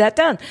asked to do that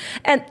done.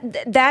 And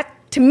that,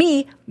 to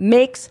me,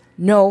 makes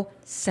no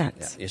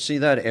sense. Yeah, you see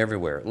that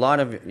everywhere. A lot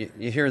of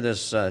you hear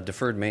this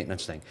deferred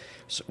maintenance thing.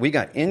 So we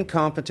got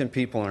incompetent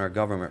people in our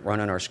government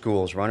running our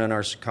schools, running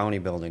our county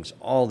buildings,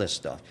 all this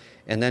stuff.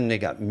 And then they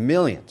got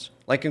millions.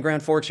 Like in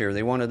Grand Forks here,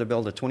 they wanted to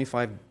build a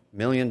 $25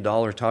 million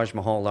Taj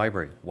Mahal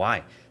library.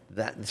 Why?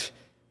 The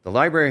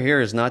library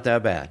here is not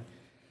that bad.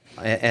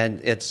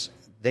 And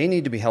they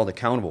need to be held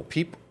accountable.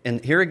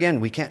 And here again,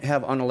 we can't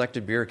have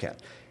unelected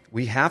bureaucrats.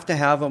 We have to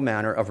have a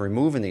manner of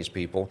removing these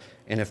people.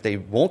 And if they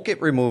won't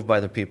get removed by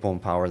the people in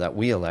power that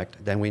we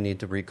elect, then we need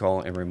to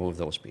recall and remove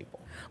those people.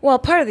 Well,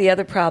 part of the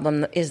other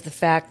problem is the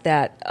fact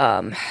that,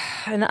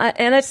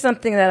 and it's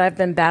something that I've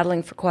been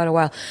battling for quite a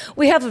while.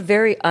 We have a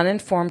very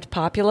uninformed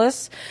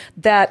populace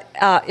that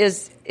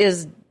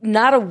is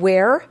not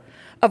aware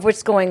of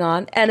what's going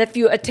on. And if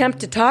you attempt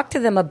to talk to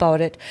them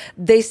about it,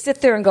 they sit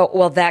there and go,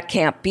 well, that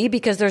can't be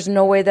because there's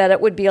no way that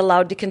it would be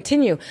allowed to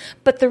continue.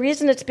 But the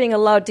reason it's being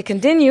allowed to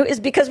continue is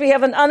because we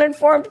have an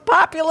uninformed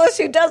populace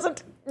who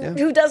doesn't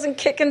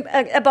kick in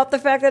about the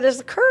fact that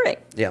it's occurring.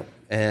 Yeah.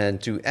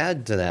 And to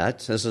add to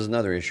that, this is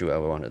another issue I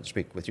wanted to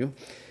speak with you,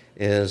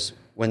 is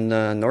when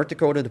the North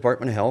Dakota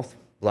Department of Health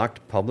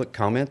blocked public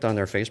comment on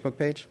their Facebook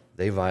page,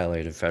 they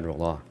violated federal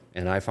law.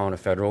 And I found a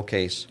federal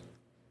case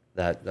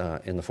that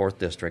in the 4th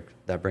District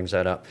that brings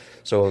that up.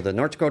 So the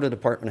North Dakota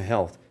Department of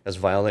Health has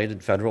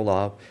violated federal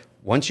law.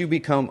 Once you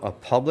become a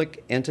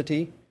public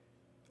entity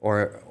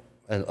or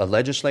a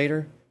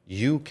legislator,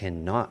 you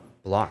cannot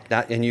block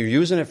that, and you're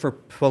using it for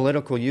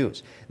political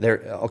use.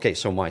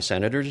 So my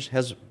senators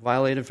has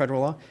violated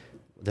federal law,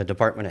 the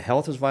Department of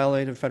Health has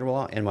violated federal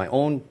law, and my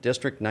own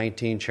District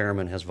 19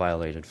 chairman has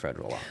violated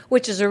federal law.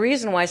 Which is a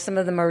reason why some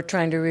of them are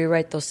trying to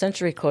rewrite those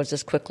century codes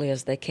as quickly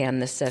as they can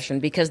this session,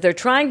 because they're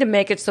trying to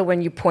make it so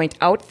when you point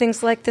out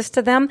things like this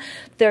to them,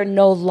 they're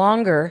no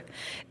longer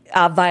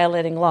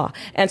violating law.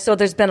 And so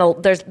there's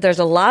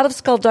a lot of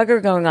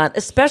skullduggery going on,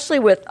 especially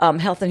with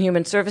Health and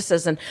Human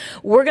Services. And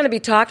we're going to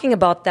be talking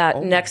about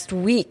that next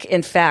week.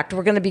 In fact,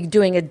 we're going to be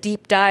doing a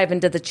deep dive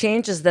into the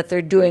changes that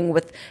they're doing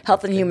with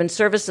Health and Human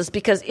Services,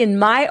 because in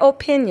my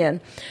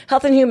opinion,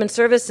 Health and Human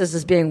Services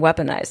is being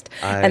weaponized.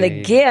 And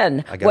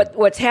again,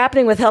 what's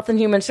happening with Health and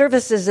Human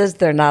Services is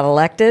they're not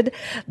elected,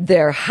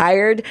 they're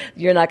hired.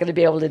 You're not going to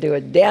be able to do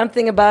a damn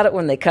thing about it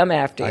when they come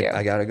after you.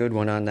 I got a good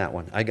one on that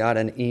one. I got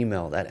an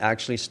email that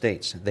actually states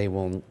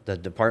the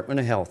Department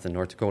of Health in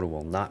North Dakota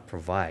will not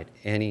provide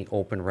any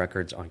open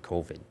records on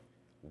COVID.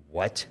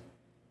 What?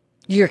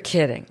 You're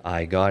kidding.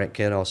 I got it,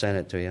 kid. I'll send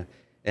it to you.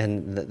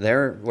 And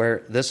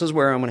this is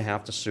where I'm going to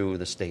have to sue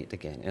the state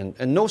again.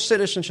 And no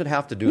citizen should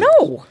have to do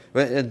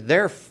this.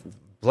 They're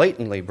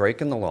blatantly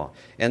breaking the law.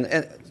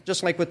 And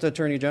just like with the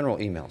Attorney General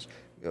emails,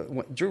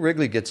 Drew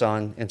Wrigley gets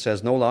on and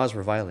says no laws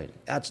were violated.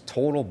 That's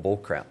total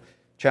bullcrap.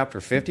 Chapter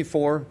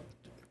 54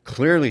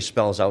 clearly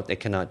spells out they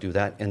cannot do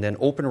that, and then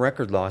open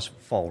record laws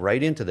fall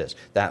right into this.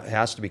 That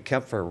has to be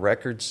kept for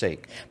record's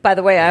sake. By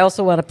the way, I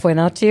also want to point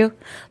out to you,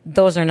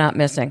 those are not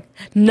missing.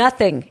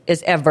 Nothing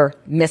is ever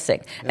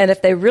missing. And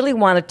if they really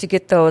wanted to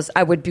get those,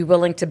 I would be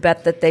willing to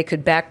bet that they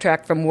could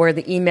backtrack from where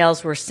the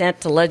emails were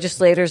sent to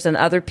legislators and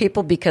other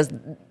people, because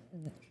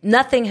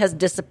nothing has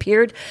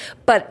disappeared.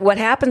 But what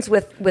happens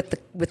with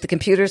the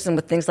computers and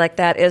with things like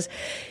that is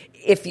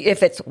if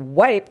it's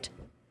wiped,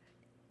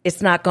 it's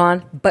not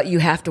gone, but you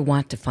have to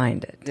want to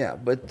find it. Yeah,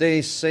 but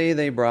they say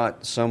they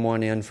brought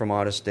someone in from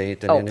out of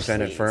state, an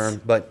independent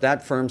firm, but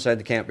that firm said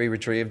it can't be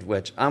retrieved,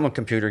 which I'm a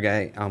computer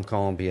guy. I'm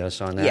calling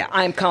BS on that. Yeah,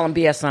 I'm calling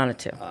BS on it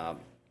too.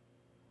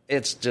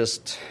 It's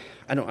just,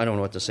 I don't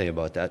know what to say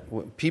about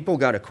that. People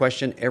got to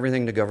question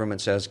everything the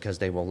government says because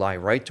they will lie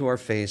right to our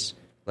face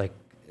like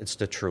it's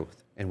the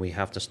truth, and we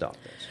have to stop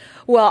this.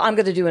 Well, I'm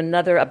going to do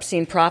another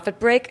obscene profit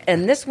break,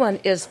 and this one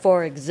is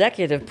for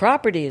Executive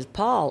Properties.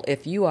 Paul,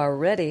 if you are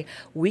ready,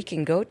 we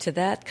can go to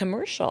that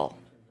commercial.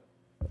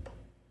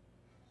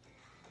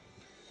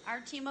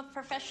 Our team of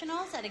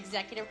professionals at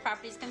Executive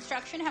Properties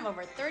Construction have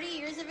over 30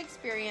 years of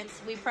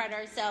experience. We pride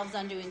ourselves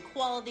on doing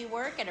quality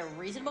work at a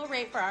reasonable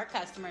rate for our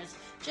customers.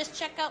 Just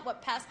check out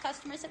what past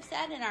customers have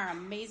said in our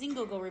amazing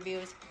Google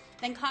reviews.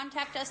 Then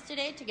contact us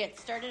today to get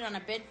started on a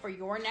bid for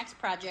your next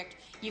project.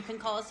 You can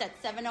call us at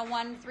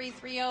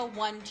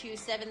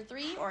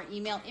 701-330-1273 or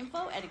email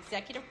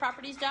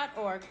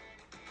info@executiveproperties.org.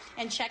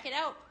 And check it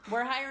out.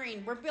 We're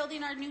hiring. We're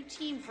building our new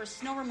team for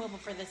snow removal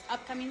for this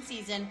upcoming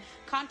season.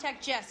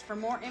 Contact Jess for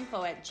more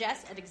info at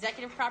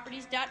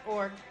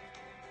jess@executiveproperties.org.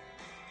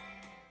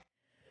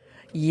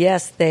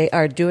 Yes, they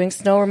are doing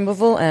snow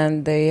removal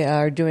and they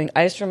are doing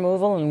ice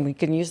removal, and we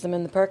can use them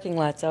in the parking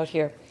lots out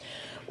here.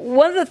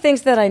 One of the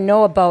things that I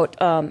know about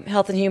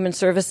Health and Human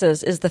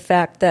Services is the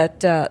fact that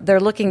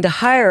they're looking to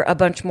hire a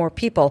bunch more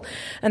people,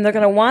 and they're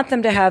going to want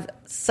them to have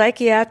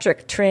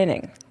psychiatric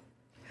training,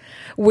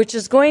 which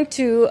is going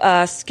to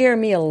scare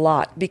me a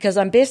lot, because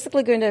I'm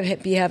basically going to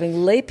be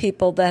having lay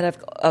people that have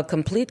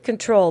complete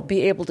control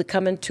be able to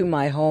come into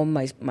my home,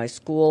 my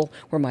school,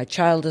 where my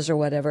child is or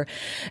whatever,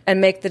 and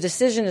make the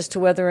decision as to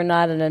whether or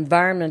not an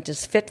environment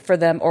is fit for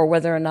them or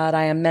whether or not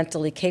I am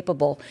mentally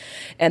capable.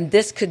 And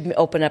this could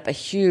open up a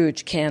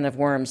huge can of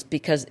worms,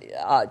 because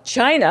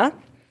China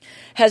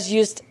has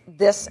used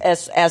this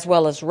as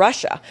well as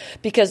Russia,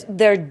 because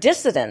their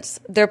dissidents,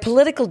 their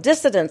political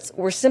dissidents,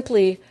 were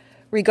simply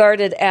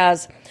regarded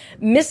as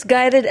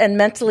misguided and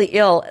mentally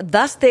ill.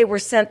 Thus, they were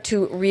sent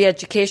to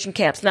re-education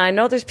camps. Now, I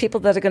know there's people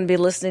that are going to be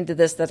listening to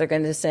this that are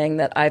going to be saying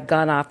that I've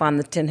gone off on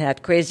the tin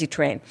hat crazy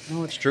train.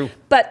 No, it's true.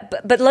 But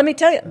let me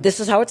tell you, this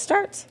is how it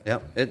starts. Yeah,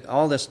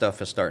 all this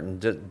stuff is starting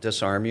to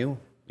disarm you,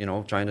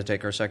 trying to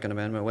take our Second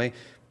Amendment away.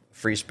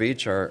 Free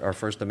speech, our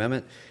First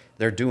Amendment.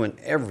 They're doing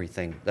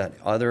everything that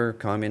other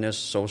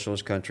communist,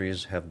 socialist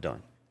countries have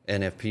done.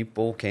 And if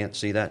people can't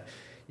see that,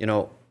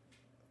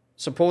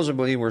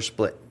 supposedly we're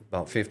split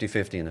about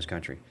 50-50 in this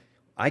country.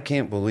 I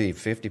can't believe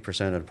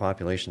 50% of the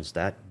population is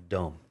that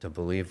dumb to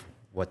believe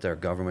what their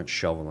government's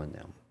shoveling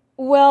them.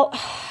 Well,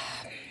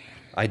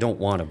 I don't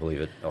want to believe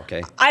it,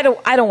 okay? I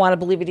don't want to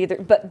believe it either,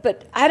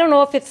 but I don't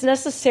know if it's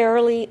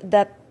necessarily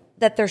that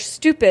they're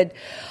stupid.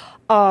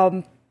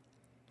 Okay,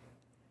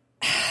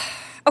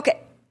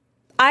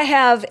 I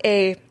have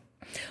a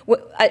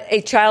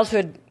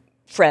childhood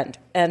friend,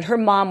 and her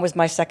mom was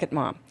my second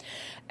mom.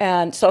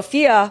 And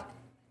Sophia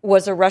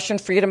was a Russian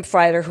freedom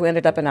fighter who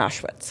ended up in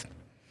Auschwitz.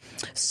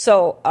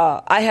 So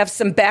I have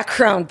some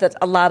background that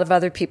a lot of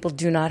other people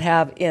do not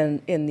have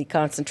in the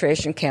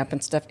concentration camp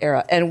and stuff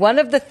era. And one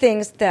of the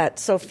things that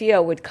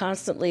Sophia would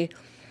constantly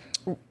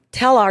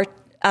tell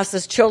us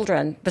as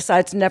children,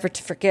 besides never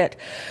to forget,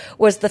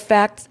 was the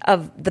fact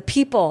of the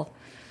people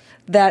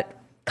that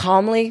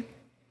calmly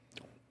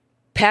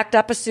packed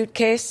up a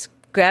suitcase,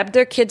 grabbed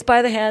their kids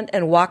by the hand,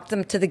 and walked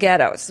them to the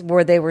ghettos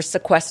where they were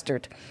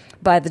sequestered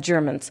by the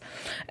Germans,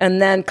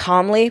 and then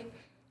calmly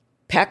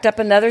packed up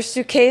another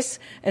suitcase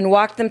and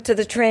walked them to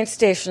the train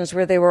stations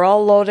where they were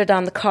all loaded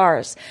on the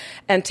cars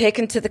and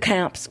taken to the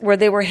camps where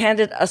they were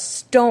handed a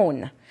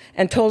stone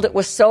and told it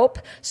was soap,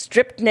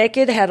 stripped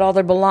naked, had all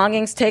their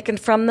belongings taken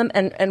from them,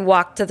 and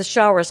walked to the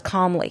showers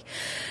calmly.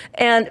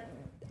 And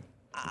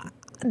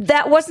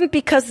that wasn't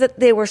because that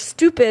they were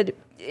stupid.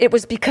 It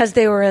was because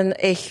they were in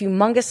a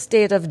humongous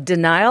state of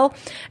denial.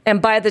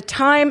 And by the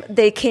time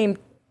they came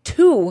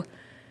to,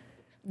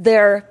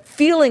 their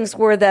feelings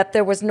were that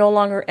there was no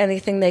longer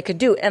anything they could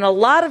do. And a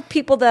lot of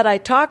people that I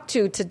talk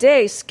to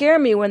today scare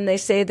me when they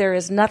say there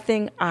is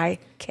nothing I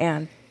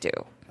can do.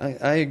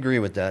 I agree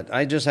with that.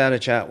 I just had a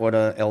chat with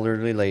an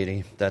elderly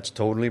lady that's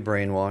totally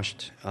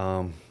brainwashed.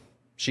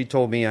 She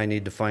told me I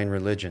need to find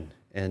religion.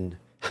 And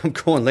I'm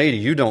going, lady,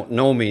 you don't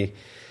know me.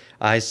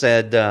 I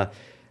said,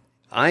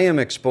 I am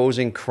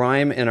exposing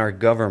crime in our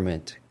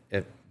government.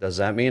 Does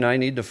that mean I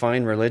need to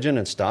find religion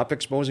and stop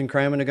exposing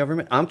crime in the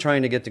government? I'm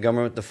trying to get the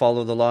government to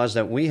follow the laws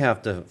that we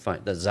have to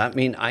find. Does that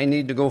mean I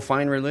need to go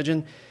find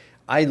religion?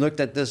 I looked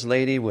at this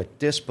lady with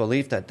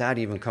disbelief that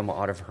even come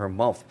out of her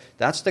mouth.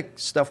 That's the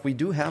stuff we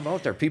do have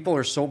out there. People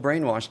are so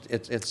brainwashed,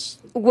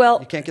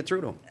 you can't get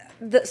through to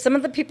them. Some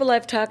of the people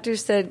I've talked to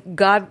said,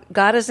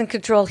 God is in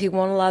control. He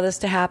won't allow this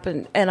to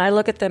happen. And I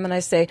look at them and I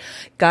say,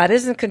 God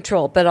is in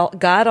control. But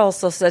God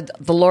also said,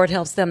 the Lord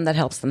helps them that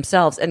helps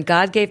themselves. And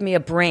God gave me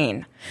a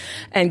brain.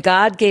 And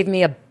God gave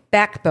me a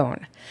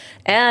backbone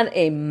and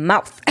a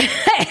mouth.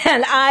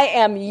 And I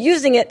am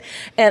using it,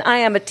 and I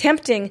am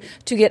attempting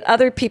to get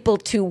other people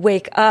to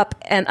wake up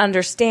and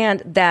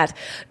understand that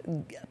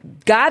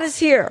God is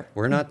here.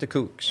 We're not the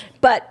kooks.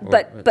 But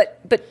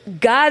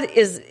God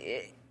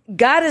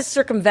is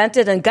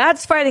circumvented, and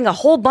God's fighting a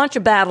whole bunch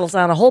of battles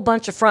on a whole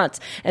bunch of fronts.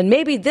 And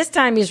maybe this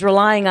time he's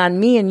relying on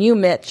me and you,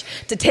 Mitch,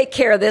 to take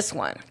care of this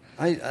one.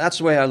 That's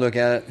the way I look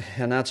at it,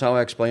 and that's how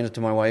I explain it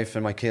to my wife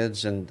and my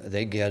kids, and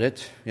they get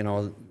it.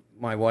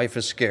 My wife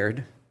is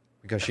scared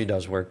because she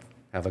does work,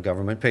 have a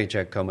government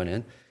paycheck coming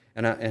in,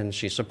 and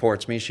she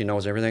supports me. She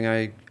knows everything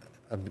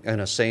I'm going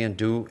to say and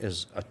do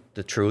is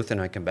the truth,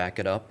 and I can back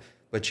it up.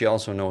 But she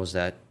also knows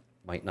that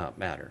might not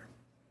matter.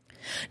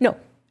 No.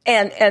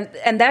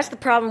 And that's the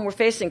problem we're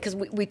facing, because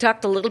we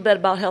talked a little bit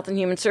about Health and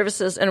Human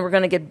Services, and we're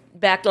going to get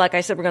back, like I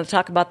said, we're going to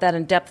talk about that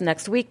in depth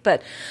next week.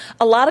 But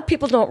a lot of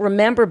people don't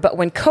remember, but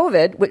when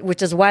COVID,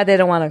 which is why they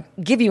don't want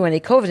to give you any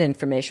COVID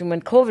information,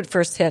 when COVID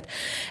first hit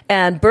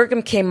and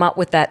Burgum came out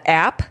with that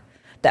app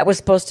that was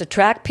supposed to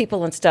track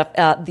people and stuff,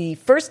 the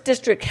 1st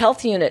District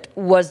Health Unit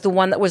was the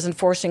one that was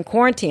enforcing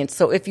quarantine.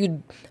 So if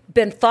you'd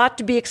been thought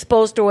to be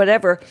exposed or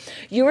whatever,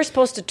 you were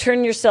supposed to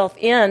turn yourself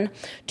in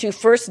to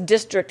 1st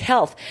District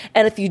Health.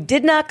 And if you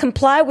did not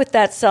comply with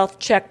that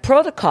self-check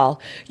protocol,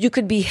 you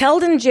could be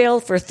held in jail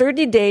for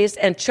 30 days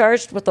and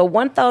charged with a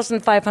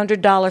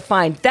 $1,500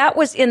 fine. That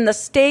was in the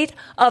state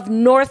of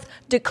North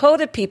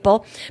Dakota,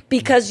 people,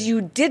 because you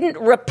didn't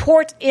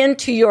report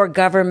into your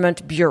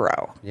government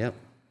bureau. Yep.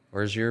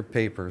 Where's your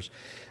papers?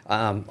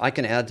 I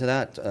can add to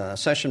that. A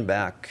session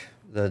back,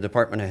 the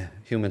Department of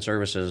Human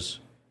Services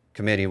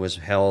committee was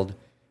held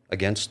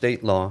against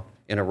state law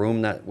in a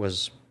room that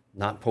was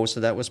not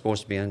posted that was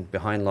supposed to be in,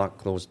 behind locked,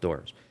 closed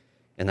doors.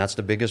 And that's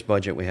the biggest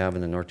budget we have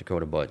in the North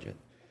Dakota budget.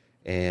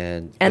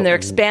 And they're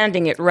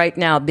expanding it right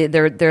now.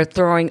 They're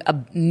throwing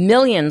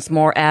millions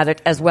more at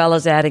it, as well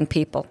as adding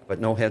people.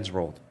 But no heads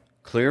rolled.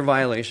 Clear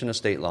violation of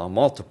state law,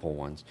 multiple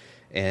ones.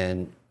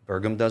 And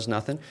Burgum does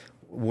nothing.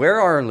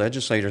 Where are our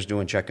legislators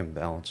doing check and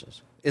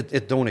balances?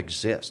 It don't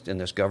exist in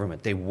this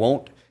government. They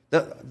won't.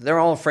 They're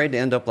all afraid to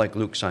end up like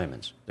Luke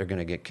Simons. They're going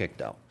to get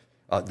kicked out.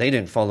 They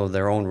didn't follow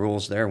their own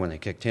rules there when they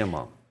kicked him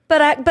out.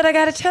 But I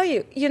got to tell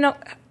you,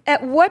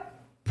 at what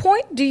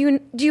point do you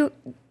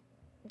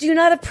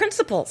not have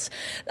principles?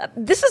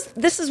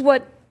 This is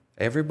what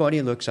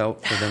everybody looks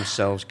out for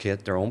themselves,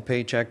 Kit. Their own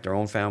paycheck, their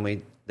own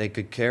family. They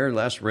could care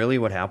less really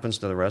what happens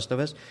to the rest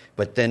of us.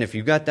 But then if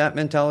you got that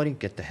mentality,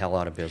 get the hell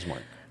out of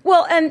Bismarck.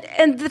 Well,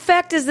 and the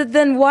fact is that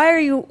then why are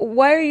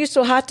you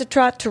so hot to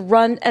trot to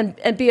run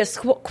and be a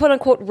quote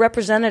unquote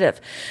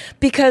representative?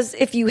 Because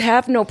if you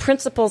have no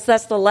principles,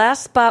 that's the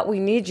last spot we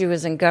need you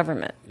is in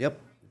government. Yep,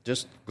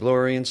 just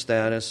glory and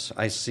status.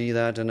 I see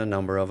that in a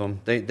number of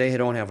them. They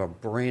don't have a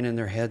brain in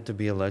their head to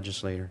be a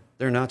legislator.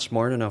 They're not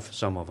smart enough,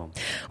 some of them.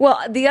 Well,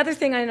 the other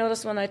thing I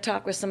notice when I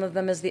talk with some of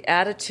them is the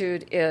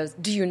attitude is,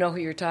 do you know who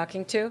you're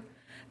talking to?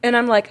 And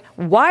I'm like,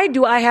 why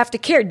do I have to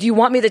care? Do you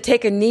want me to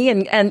take a knee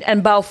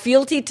and bow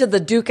fealty to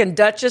the Duke and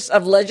Duchess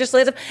of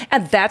legislative?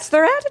 And that's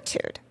their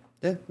attitude.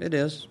 Yeah, it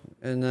is.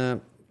 And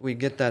we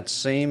get that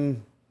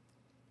same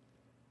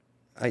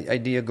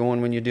idea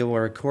going when you deal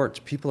with our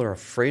courts. People are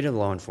afraid of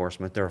law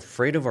enforcement. They're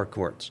afraid of our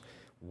courts.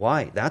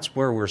 Why? That's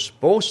where we're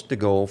supposed to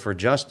go for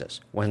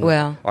justice. When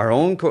our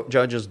own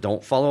judges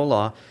don't follow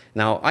law.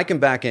 Now, I can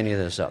back any of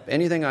this up.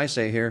 Anything I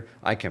say here,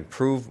 I can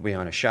prove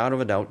beyond a shadow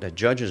of a doubt that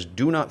judges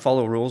do not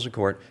follow rules of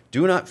court,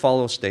 do not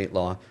follow state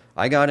law.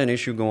 I got an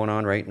issue going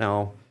on right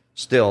now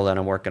still that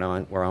I'm working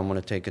on where I'm going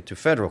to take it to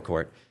federal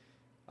court.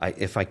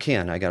 If I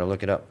can, I got to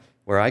look it up.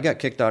 Where I got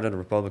kicked out of the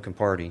Republican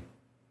Party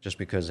just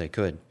because they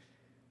could.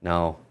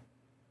 Now,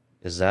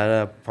 is that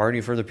a party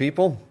for the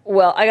people?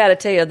 Well, I got to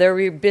tell you,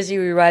 they're busy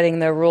rewriting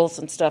their rules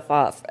and stuff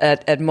off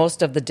at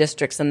most of the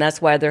districts, and that's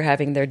why they're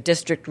having their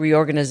district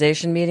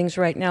reorganization meetings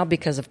right now,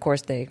 because, of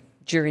course, they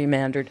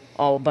gerrymandered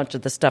a bunch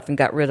of the stuff and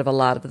got rid of a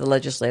lot of the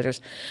legislators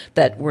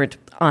that weren't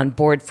on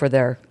board for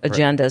their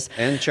agendas. Right.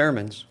 And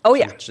chairmans. Oh,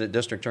 yeah.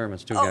 District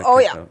chairmans, too. Oh,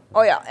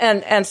 yeah.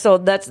 And so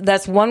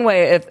that's one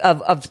way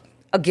of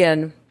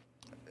again,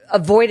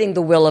 avoiding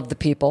the will of the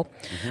people.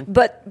 Mm-hmm.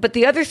 But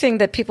the other thing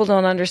that people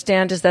don't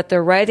understand is that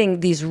they're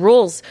writing these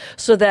rules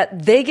so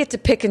that they get to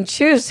pick and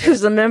choose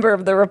who's a member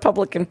of the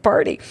Republican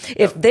Party. Yep.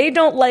 If they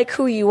don't like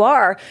who you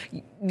are,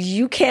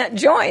 you can't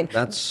join.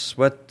 That's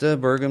what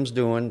Burgum's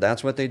doing.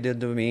 That's what they did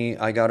to me.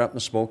 I got up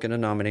and spoke in a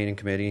nominating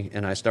committee,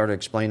 and I started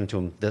explaining to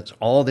them that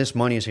all this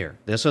money is here.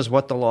 This is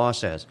what the law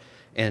says.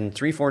 And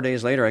 3-4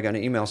 days later, I got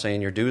an email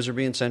saying your dues are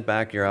being sent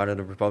back. You're out of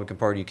the Republican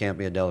Party. You can't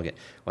be a delegate.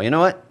 Well, you know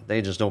what?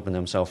 They just opened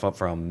themselves up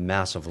for a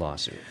massive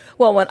lawsuit.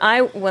 Well, when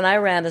I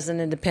ran as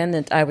an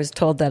independent, I was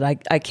told that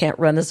I can't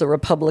run as a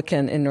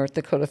Republican in North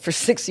Dakota for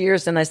 6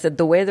 years. And I said,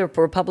 the way the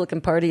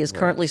Republican Party is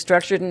currently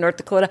structured in North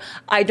Dakota,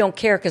 I don't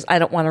care because I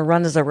don't want to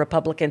run as a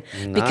Republican.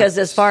 Because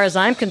as far as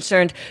I'm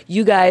concerned,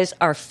 you guys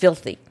are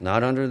filthy.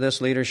 Not under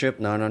this leadership,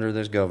 not under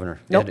this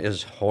governor. Nope. It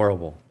is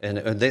horrible.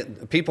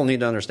 And people need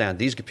to understand,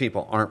 these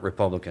people aren't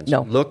Republicans.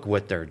 No. Look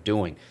what they're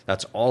doing.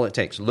 That's all it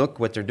takes. Look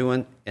what they're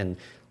doing and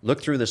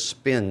look through the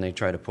spin they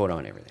try to put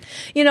on everything.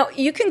 You know,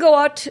 you can go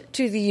out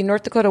to the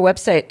North Dakota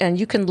website and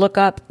you can look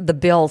up the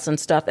bills and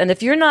stuff. And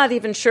if you're not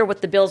even sure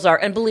what the bills are,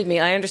 and believe me,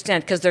 I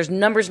understand because there's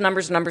numbers.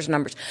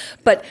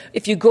 But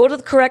if you go to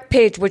the correct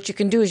page, what you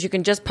can do is you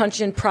can just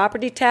punch in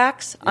property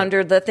tax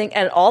under the thing,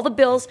 and all the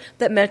bills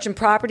that mention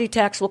property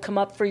tax will come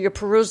up for your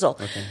perusal.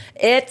 Okay.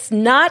 It's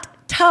not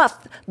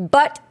tough,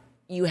 but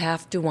you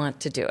have to want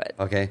to do it.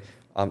 Okay.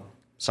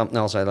 Something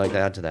else I'd like to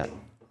add to that.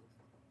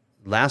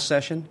 Last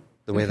session,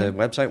 the way the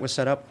website was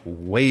set up,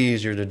 way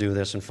easier to do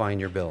this and find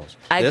your bills.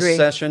 I agree. This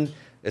session,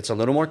 it's a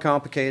little more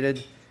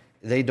complicated.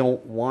 They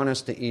don't want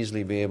us to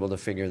easily be able to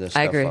figure this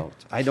stuff out.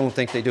 I don't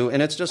think they do.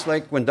 And it's just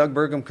like when Doug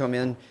Burgum come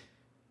in,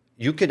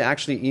 you could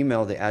actually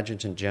email the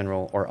Adjutant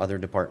General or other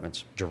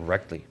departments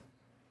directly.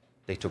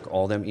 They took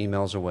all them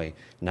emails away.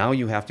 Now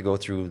you have to go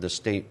through the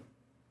state,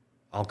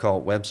 I'll call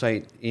it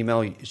website,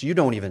 email. You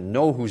don't even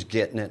know who's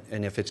getting it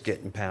and if it's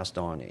getting passed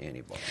on to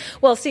anybody.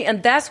 Well, see,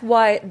 and that's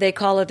why they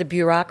call it a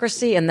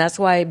bureaucracy, and that's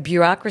why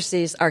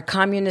bureaucracies are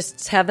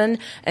communists' heaven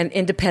and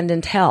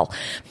independent hell.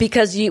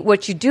 Because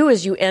what you do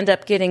is you end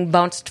up getting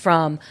bounced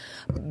from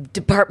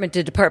department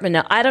to department.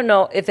 Now, I don't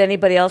know if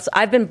anybody else,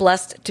 I've been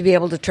blessed to be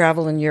able to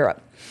travel in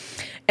Europe.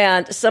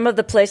 And some of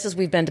the places,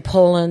 we've been to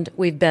Poland,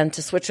 we've been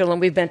to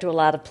Switzerland, we've been to a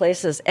lot of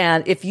places.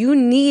 And if you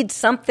need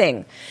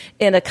something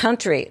in a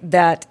country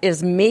that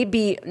is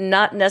maybe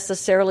not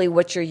necessarily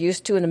what you're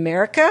used to in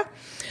America,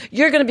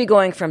 you're going to be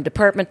going from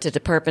department to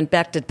department,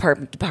 back to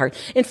department to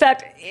department. In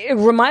fact, it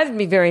reminded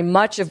me very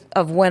much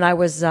of when I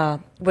was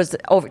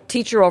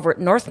teacher over at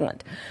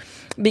Northland.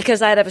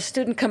 Because I'd have a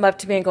student come up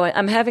to me and go,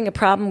 I'm having a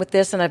problem with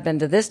this, and I've been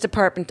to this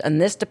department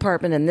and this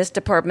department and this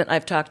department.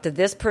 I've talked to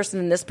this person,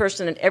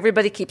 and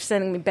everybody keeps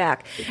sending me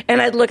back. And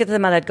I'd look at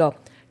them and I'd go,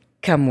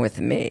 come with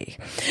me.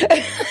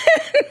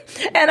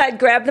 And I'd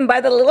grab them by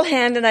the little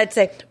hand and I'd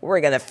say, we're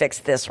going to fix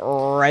this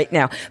right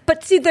now.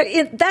 But see,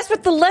 that's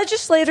what the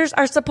legislators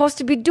are supposed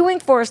to be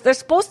doing for us. They're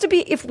supposed to be,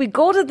 if we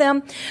go to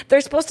them,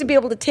 they're supposed to be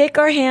able to take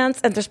our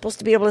hands and they're supposed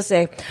to be able to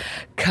say,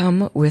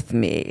 come with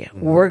me.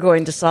 We're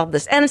going to solve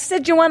this. And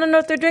instead, you want to know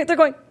what they're doing? They're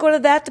going, go to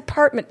that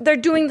department. They're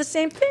doing the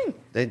same thing.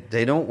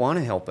 They don't want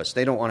to help us.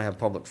 They don't want to have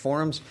public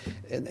forums.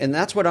 And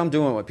that's what I'm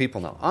doing with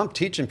people now. I'm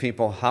teaching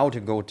people how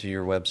to go to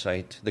your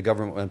website, the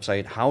government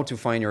website, how to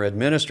find your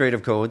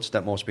administrative codes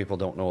that most people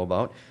don't know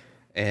about,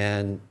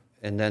 and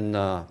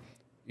then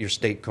your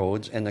state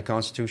codes and the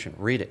Constitution.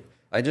 Read it.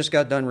 I just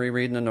got done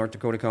rereading the North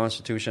Dakota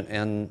Constitution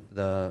and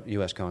the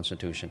U.S.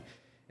 Constitution,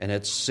 and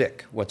it's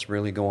sick what's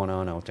really going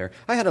on out there.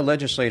 I had a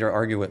legislator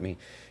argue with me.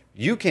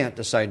 You can't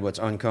decide what's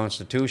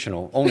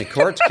unconstitutional. Only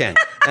courts can.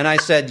 And I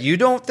said, you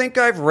don't think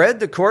I've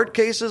read the court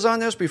cases on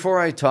this before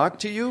I talk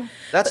to you?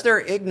 That's their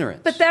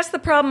ignorance. But that's the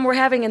problem we're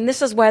having, and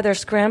this is why they're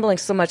scrambling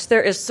so much.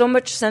 There is so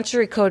much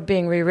century code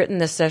being rewritten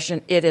this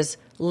session. It is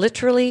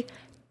literally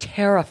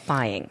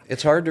terrifying.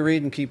 It's hard to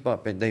read and keep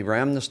up. They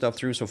ram the stuff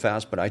through so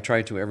fast, but I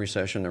try to every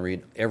session to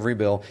read every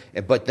bill.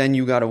 But then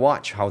you got to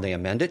watch how they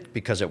amend it,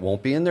 because it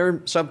won't be in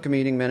their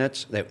subcommittee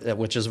minutes,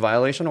 which is a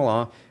violation of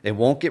law. It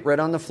won't get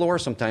read on the floor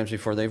sometimes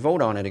before they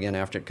vote on it again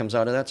after it comes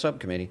out of that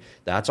subcommittee.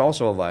 That's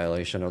also a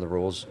violation of the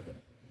rules.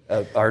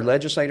 Our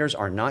legislators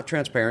are not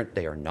transparent.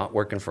 They are not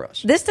working for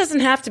us. This doesn't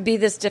have to be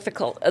this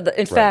difficult.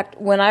 In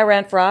fact, when I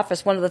ran for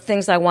office, one of the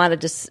things I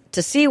wanted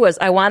to see was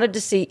I wanted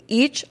to see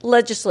each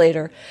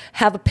legislator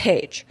have a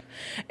page.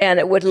 And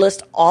it would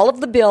list all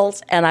of the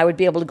bills, and I would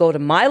be able to go to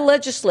my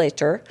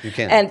legislator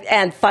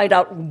and find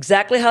out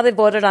exactly how they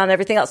voted on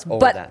everything else.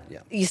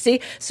 You see,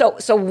 so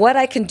what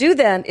I can do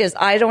then is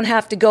I don't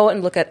have to go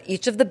and look at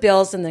each of the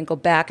bills and then go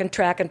back and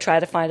track and try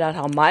to find out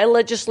how my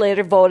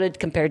legislator voted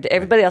compared to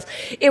everybody else.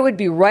 It would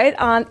be right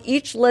on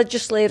each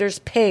legislator's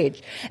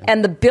page,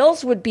 and the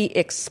bills would be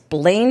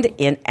explained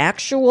in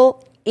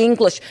actual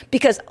English,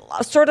 because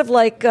sort of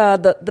like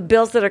the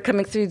bills that are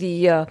coming through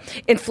the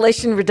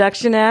Inflation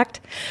Reduction Act,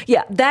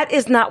 that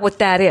is not what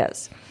that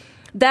is.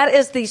 That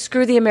is the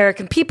Screw the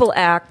American People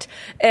Act,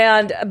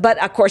 but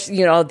of course,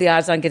 the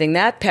odds on getting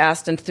that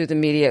passed and through the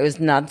media is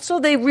none. So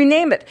they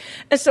rename it,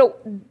 and so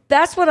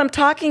that's what I'm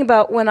talking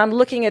about when I'm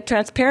looking at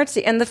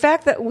transparency and the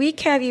fact that we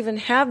can't even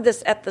have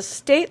this at the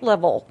state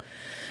level.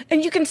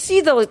 And you can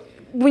see though,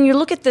 when you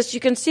look at this, you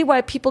can see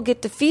why people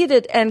get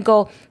defeated and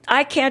go,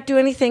 I can't do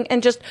anything,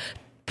 and just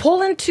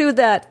pull into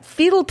that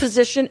fetal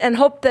position and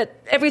hope that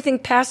everything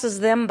passes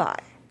them by.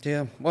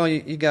 Yeah, well,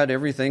 you got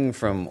everything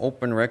from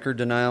open record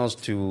denials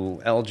to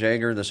Al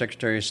Jagger, the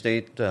Secretary of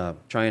State,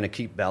 trying to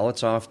keep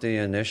ballots off the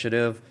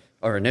initiative.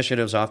 or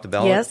initiatives off the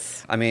ballot.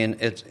 Yes. I mean,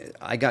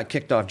 I got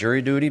kicked off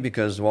jury duty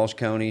because the Walsh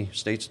County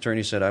State's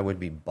Attorney said I would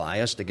be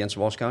biased against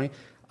Walsh County.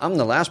 I'm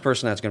the last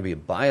person that's going to be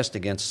biased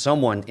against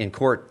someone in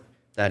court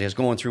that is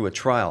going through a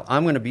trial.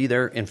 I'm going to be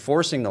there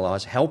enforcing the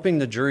laws, helping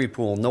the jury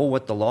pool know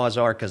what the laws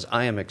are because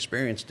I am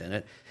experienced in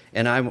it.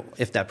 And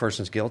if that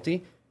person's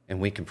guilty and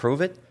we can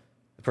prove it,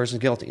 the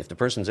person's guilty. If the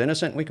person's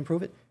innocent and we can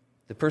prove it,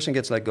 the person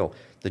gets let go.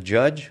 The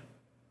judge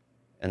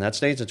and that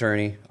state's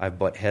attorney I've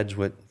butt heads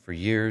with for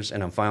years,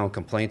 and I'm filing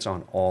complaints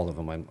on all of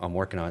them. I'm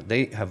working on it.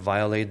 They have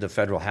violated the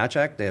Federal Hatch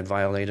Act. They have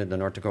violated the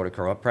North Dakota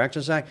Corrupt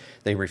Practices Act.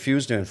 They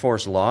refuse to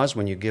enforce laws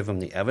when you give them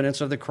the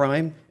evidence of the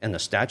crime and the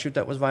statute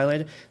that was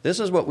violated.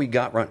 This is what we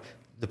got wrong.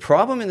 The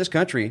problem in this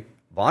country,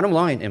 bottom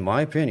line, in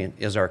my opinion,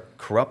 is our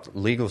corrupt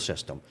legal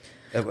system.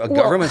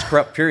 Government's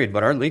corrupt, period.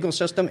 But our legal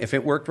system, if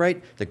it worked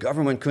right, the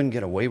government couldn't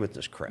get away with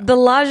this crap. The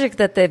logic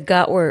that they've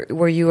got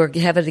where you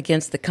have it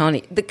against the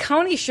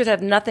county should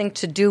have nothing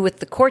to do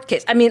with the court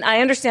case. I mean, I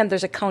understand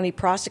there's a county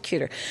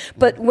prosecutor.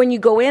 But when you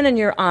go in and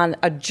you're on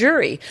a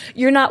jury,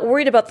 you're not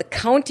worried about the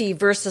county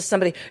versus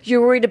somebody.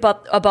 You're worried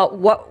about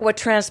what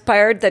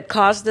transpired that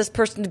caused this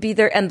person to be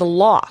there and the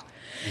law.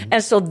 Mm-hmm.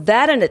 And so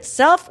that in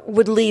itself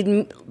would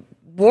lead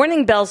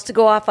warning bells to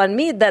go off on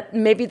me that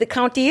maybe the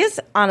county is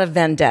on a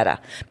vendetta,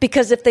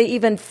 because if they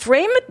even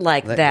frame it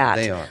like that,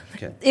 they are.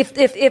 Okay.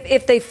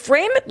 If they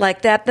frame it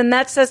like that, then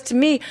that says to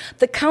me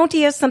the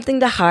county has something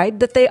to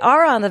hide, that they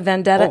are on a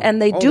vendetta, and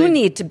they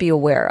need to be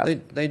aware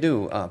of. They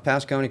do.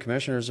 Past county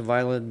commissioners have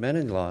violated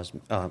many laws.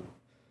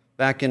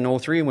 Back in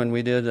 2003, when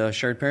we did a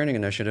shared parenting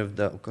initiative,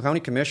 the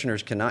county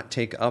commissioners cannot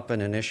take up an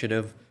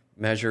initiative,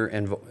 measure,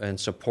 and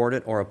support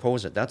it or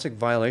oppose it. That's a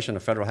violation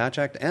of the Federal Hatch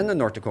Act and the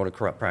North Dakota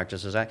Corrupt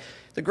Practices Act.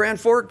 The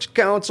Grand Forks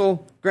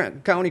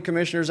County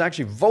Commissioners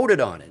actually voted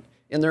on it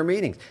in their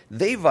meetings.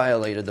 They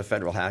violated the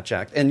Federal Hatch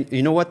Act. And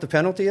you know what the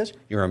penalty is?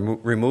 You're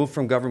removed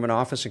from government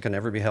office and can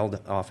never be held in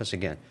office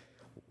again.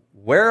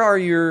 Where are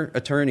your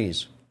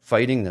attorneys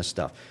fighting this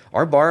stuff?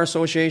 Our Bar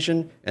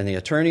Association and the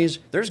attorneys,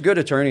 there's good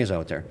attorneys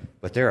out there,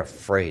 but they're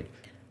afraid.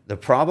 The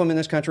problem in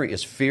this country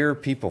is fear.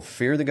 People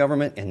fear the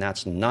government, and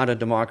that's not a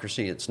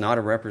democracy. It's not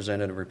a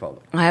representative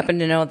republic. I happen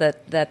to know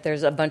that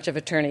there's a bunch of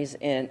attorneys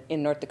in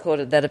North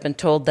Dakota that have been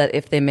told that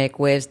if they make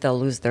waves, they'll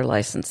lose their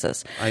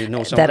licenses. I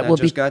know someone that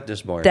just got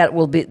disbarred. That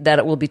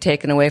it will be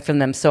taken away from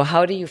them. So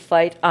how do you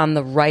fight on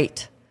the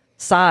right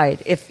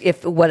side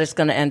if what it's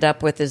going to end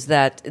up with is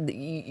that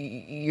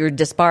you're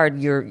disbarred,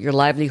 your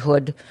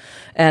livelihood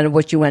and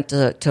what you went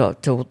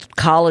to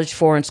college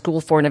for and school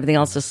for and everything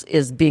else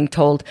is being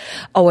told,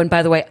 oh, and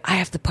by the way, I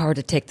have the power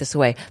to take this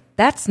away.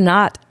 That's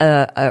not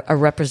a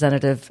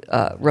representative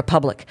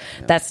republic.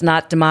 Yeah. That's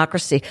not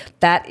democracy.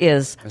 That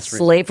is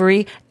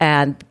slavery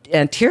and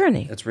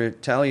tyranny. It's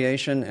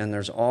retaliation, and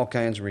there's all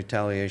kinds of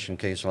retaliation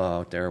case law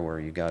out there where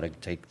you got to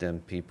take them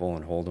people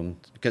and hold them.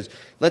 Because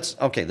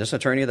this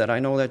attorney that I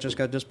know that just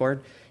got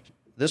disbarred,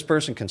 this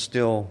person can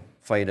still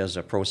fight as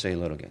a pro se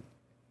litigant.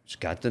 She's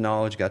got the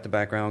knowledge, got the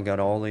background, got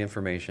all the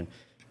information,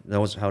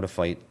 knows how to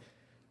fight.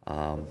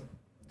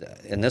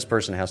 And this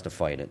person has to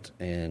fight it.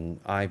 And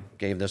I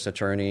gave this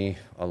attorney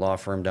a law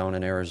firm down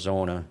in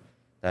Arizona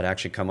that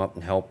actually come up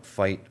and help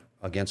fight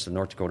against the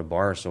North Dakota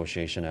Bar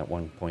Association at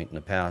one point in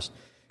the past,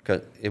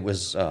 because it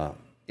was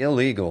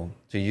illegal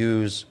to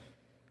use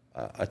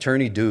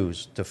attorney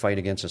dues to fight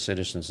against a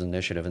citizens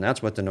initiative, and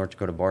that's what the North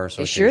Dakota Bar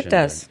Association It sure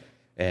does. did.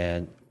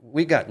 And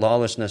we got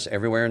lawlessness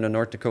everywhere in the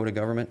North Dakota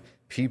government.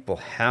 People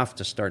have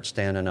to start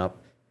standing up.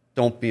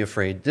 Don't be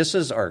afraid. This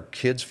is our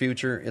kids'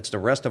 future. It's the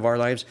rest of our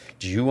lives.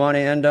 Do you want to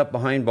end up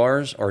behind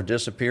bars or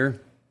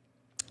disappear?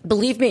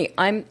 Believe me,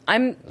 I'm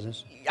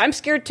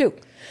scared too.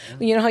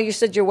 Yeah. You know how you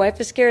said your wife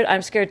is scared?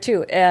 I'm scared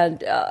too.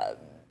 And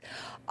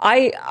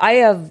I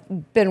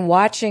have been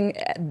watching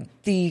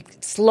the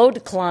slow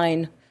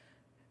decline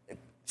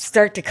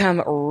start to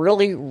come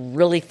really,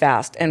 really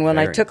fast. And when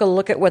I took a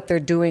look at what they're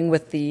doing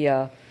with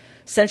the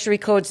century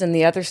codes and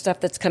the other stuff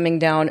that's coming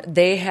down,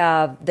 they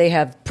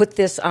have put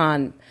this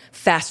on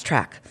fast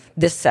track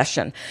this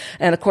session.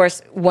 And of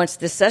course, once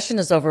this session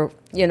is over,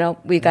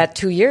 we got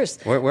 2 years.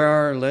 Where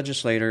are our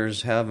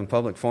legislators having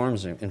public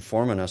forums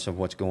informing us of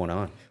what's going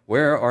on?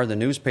 Where are the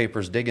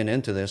newspapers digging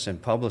into this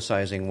and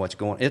publicizing what's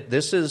going on?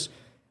 This is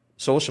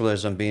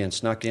socialism being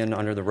snuck in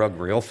under the rug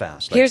real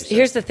fast.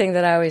 Here's the thing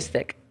that I always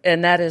think,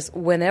 and that is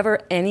whenever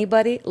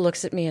anybody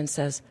looks at me and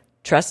says,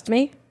 trust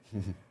me,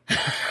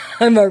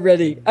 I'm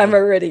already gone.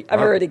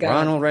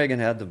 Ronald Reagan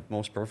had the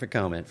most perfect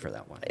comment for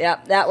that one.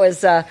 Yeah, that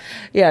was,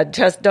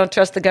 don't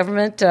trust the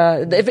government.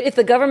 If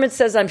the government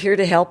says I'm here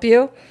to help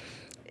you,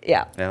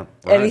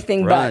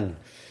 anything but run.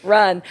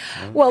 Yeah.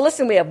 Well,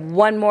 listen, we have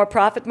one more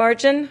profit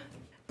margin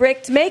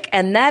break to make,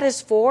 and that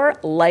is for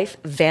Life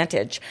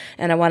Vantage.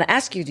 And I want to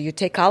ask you, do you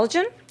take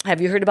collagen?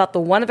 Have you heard about the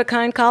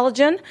one-of-a-kind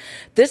collagen?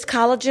 This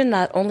collagen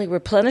not only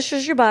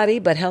replenishes your body,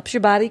 but helps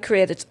your body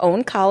create its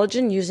own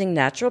collagen using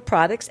natural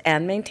products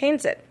and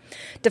maintains it.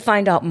 To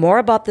find out more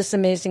about this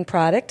amazing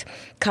product,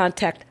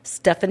 contact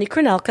Stephanie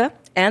Kronelka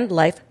and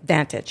Life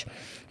Vantage.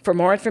 For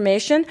more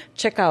information,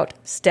 check out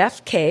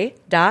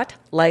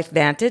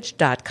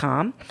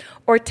stephk.lifevantage.com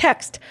or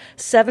text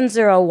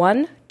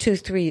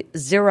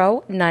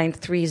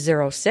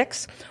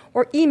 701-230-9306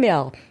 or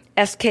email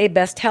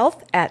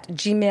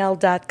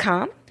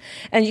skbesthealth@gmail.com.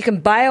 And you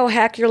can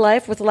biohack your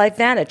life with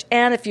LifeVantage.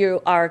 And if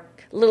you are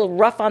a little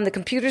rough on the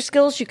computer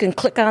skills, you can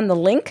click on the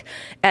link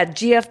at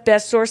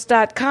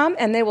gfbestsource.com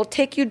and they will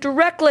take you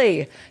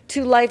directly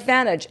to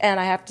LifeVantage. And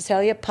I have to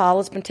tell you, Paul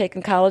has been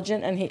taking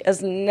collagen and he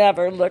has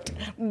never looked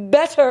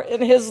better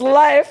in his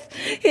life.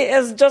 He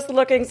is just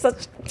looking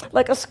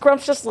like a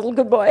scrumptious little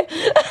good boy.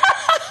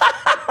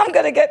 I'm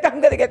gonna get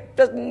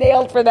just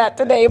nailed for that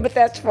today, but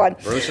that's fun.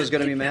 Bruce is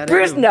gonna be mad at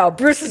Bruce, you. No,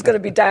 Bruce is gonna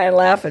be dying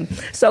laughing.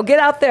 So get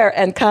out there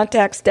and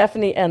contact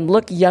Stephanie and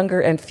look younger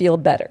and feel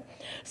better.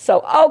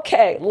 So,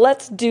 okay,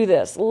 let's do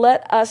this.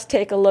 Let us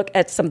take a look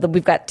at something.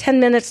 We've got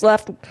 10 minutes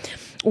left.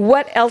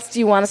 What else do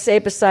you want to say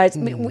besides,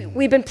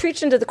 we've been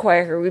preaching to the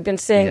choir here. We've been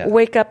saying,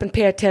 wake up and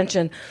pay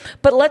attention.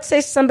 But let's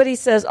say somebody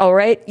says, all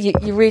right,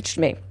 you reached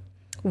me.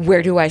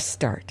 Where do I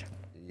start?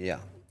 Yeah.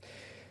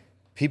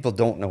 People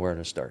don't know where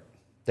to start.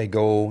 They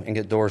go and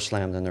get doors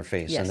slammed in their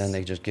face, and then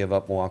they just give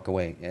up and walk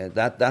away.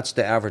 That's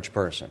the average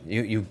person.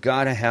 You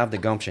got to have the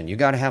gumption. You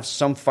got to have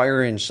some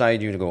fire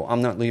inside you to go,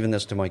 I'm not leaving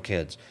this to my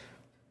kids.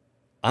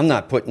 I'm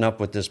not putting up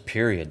with this,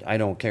 period. I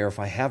don't care if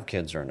I have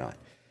kids or not.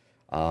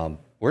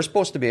 We're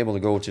supposed to be able to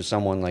go to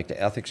someone like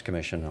the Ethics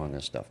Commission on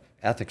this stuff.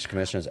 Ethics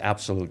Commission is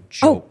absolute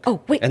joke. Oh,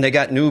 wait. And they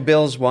got new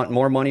bills, want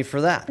more money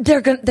for that.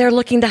 They're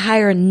looking to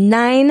hire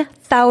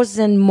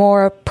 9,000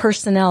 more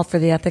personnel for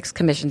the Ethics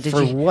Commission.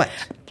 For what?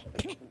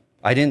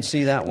 I didn't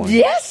see that one.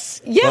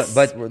 Yes.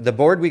 But the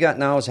board we got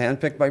now is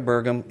handpicked by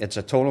Burgum. It's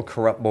a total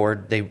corrupt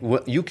board.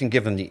 You can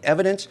give them the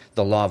evidence.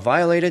 The law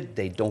violated.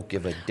 They don't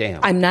give a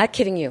damn. I'm not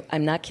kidding you.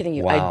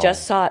 Wow. I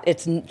just saw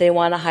it. They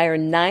want to hire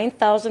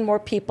 9,000 more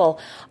people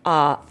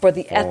for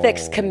the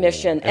Ethics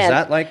Commission. Is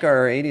that like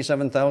our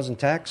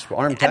 87,000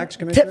 armed tax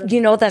commissioner?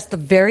 You know, that's the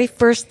very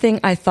first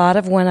thing I thought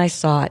of when I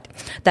saw it.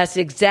 That's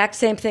the exact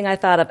same thing I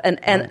thought of.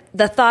 And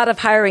the thought of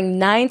hiring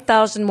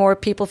 9,000 more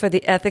people for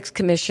the Ethics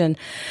Commission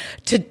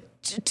to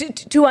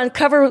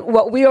uncover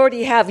what we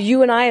already have,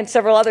 you and I and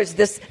several others,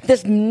 this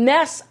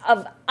mess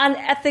of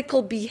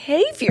unethical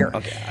behavior.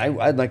 Okay,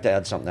 I'd like to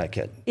add something to that,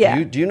 kid.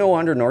 Yeah. Do you know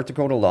under North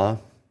Dakota law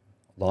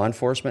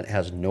enforcement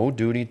has no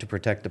duty to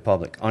protect the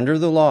public? Under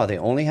the law, they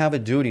only have a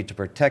duty to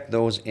protect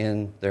those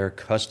in their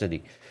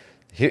custody.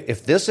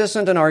 If this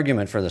isn't an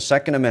argument for the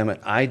Second Amendment,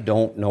 I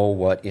don't know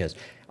what is.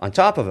 On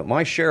top of it,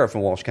 my sheriff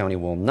in Walsh County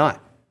will not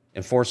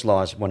enforce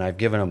laws when I've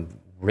given him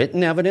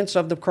written evidence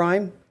of the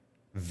crime,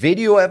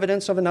 video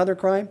evidence of another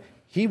crime.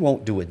 He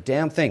won't do a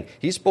damn thing.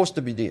 He's supposed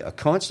to be a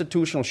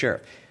constitutional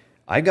sheriff.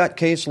 I got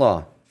case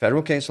law,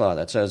 federal case law,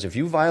 that says if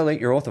you violate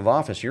your oath of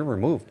office, you're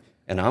removed.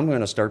 And I'm going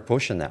to start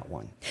pushing that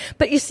one.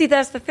 But you see,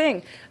 that's the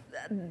thing.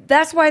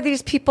 That's why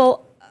these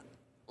people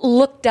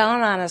look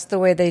down on us the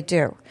way they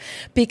do.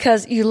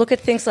 Because you look at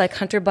things like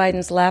Hunter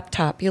Biden's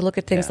laptop. You look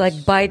at things like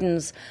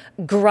Biden's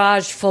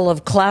garage full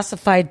of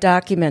classified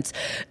documents.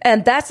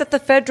 And that's at the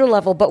federal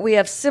level. But we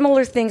have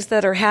similar things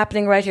that are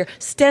happening right here.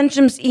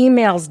 Stenjum's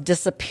emails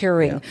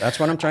disappearing. Yeah, that's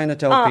what I'm trying to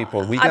tell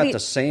people. We got the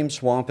same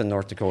swamp in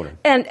North Dakota.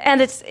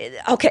 And it's,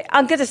 okay,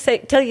 I'm going to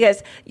tell you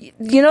guys,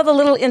 you know the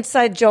little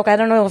inside joke, I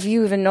don't know if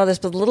you even know this,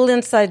 but the little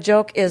inside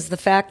joke is the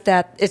fact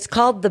that it's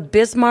called the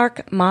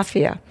Bismarck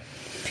Mafia.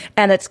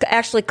 And it's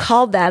actually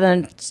called that,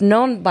 and it's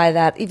known by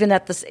that even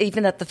at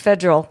the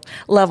federal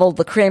level,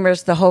 the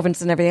Kramers, the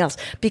Hovens, and everything else,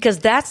 because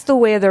that's the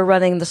way they're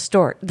running the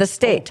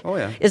state.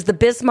 Is the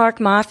Bismarck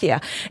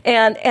Mafia,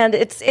 and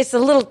it's a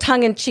little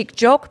tongue-in-cheek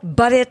joke,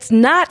 but it's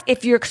not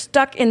if you're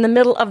stuck in the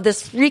middle of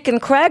this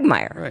freaking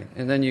quagmire. Right,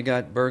 and then you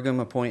got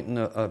Burgum appointing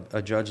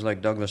a judge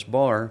like Douglas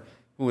Barr,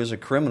 who is a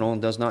criminal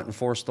and does not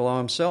enforce the law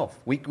himself.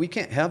 We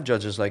can't have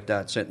judges like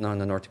that sitting on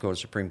the North Dakota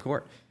Supreme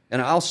Court.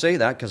 And I'll say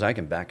that because I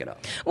can back it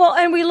up. Well,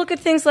 and we look at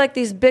things like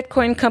these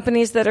Bitcoin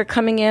companies that are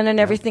coming in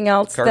and everything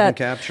else. Carbon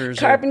captures.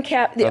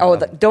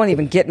 Don't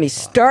even get me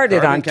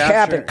started on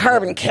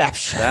carbon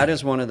capture. That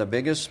is one of the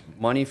biggest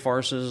money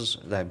farces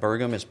that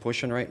Burgum is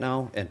pushing right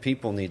now. And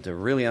people need to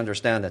really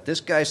understand that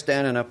this guy's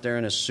standing up there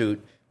in his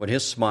suit with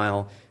his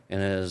smile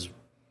and his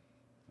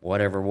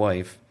whatever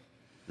wife,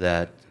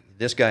 that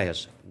this guy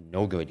is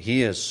no good.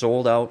 He is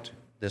sold out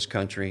this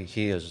country.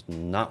 He is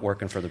not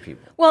working for the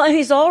people. Well, and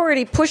he's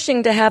already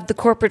pushing to have the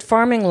corporate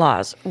farming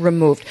laws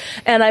removed.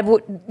 And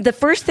the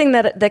first thing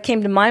that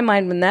came to my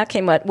mind when that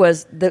came up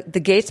was the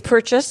Gates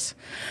purchase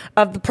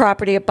of the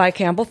property at By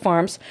Campbell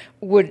Farms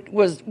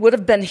would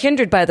have been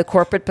hindered by the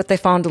corporate, but they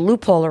found a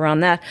loophole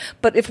around that.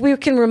 But if we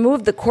can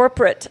remove the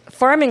corporate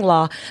farming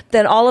law,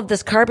 then all of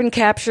this carbon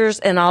captures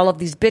and all of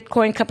these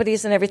Bitcoin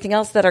companies and everything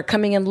else that are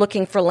coming in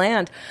looking for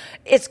land,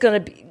 it's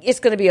going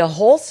to be a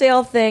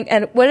wholesale thing.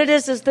 And what it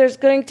is there's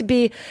going to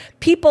be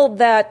people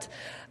that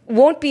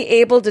won't be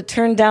able to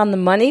turn down the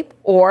money,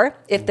 or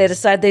if they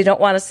decide they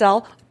don't want to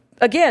sell,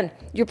 again,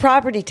 your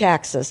property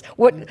taxes.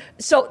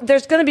 So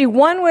there's going to be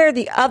one way or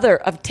the other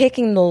of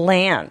taking the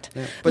land.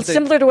 Yeah, it's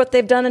similar to what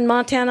they've done in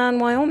Montana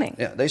and Wyoming.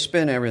 Yeah, they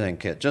spin everything,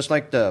 Kit. Just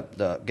like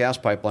the gas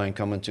pipeline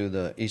coming to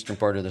the eastern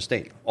part of the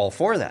state. All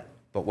for that.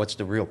 But what's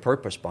the real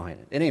purpose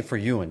behind it? It ain't for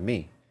you and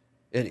me.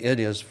 It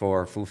is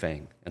for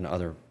Fufang and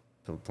other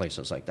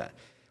places like that.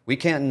 We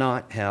can't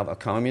not have a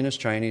communist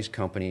Chinese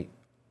company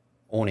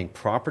owning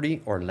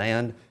property or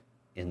land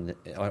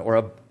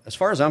as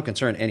far as I'm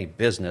concerned, any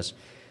business.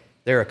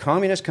 They're a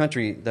communist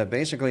country that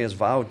basically has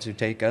vowed to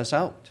take us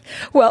out.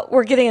 Well,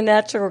 we're getting a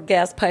natural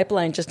gas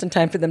pipeline just in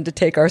time for them to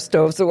take our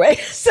stoves away.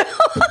 So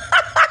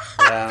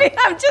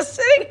I'm just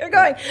sitting here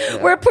going,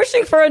 we're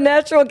pushing for a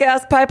natural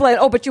gas pipeline.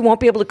 Oh, but you won't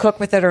be able to cook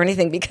with it or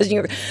anything because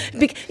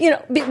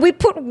we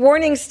put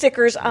warning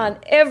stickers on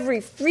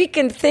every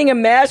freaking thing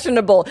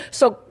imaginable.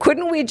 So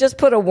couldn't we just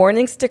put a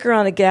warning sticker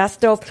on a gas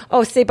stove?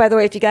 Oh, say, by the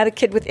way, if you got a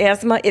kid with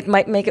asthma, it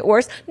might make it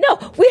worse. No,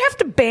 we have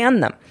to ban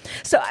them.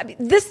 So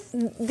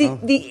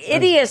the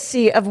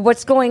idiocy of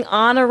what's going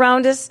on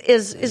around us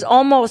is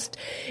almost,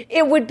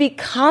 it would be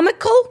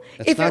comical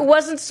if it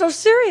wasn't so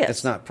serious.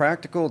 It's not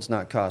practical. It's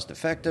not cost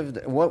effective.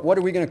 What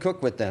are we going to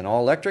cook with then?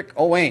 All electric?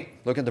 Oh, wait.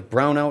 Look at the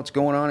brownouts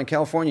going on in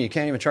California. You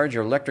can't even charge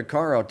your electric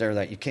car out there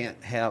that you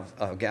can't have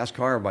a gas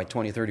car by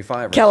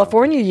 2035.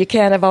 California, you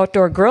can't have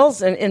outdoor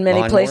grills in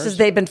many places.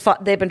 They've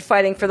been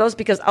fighting for those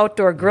because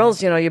outdoor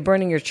grills, you're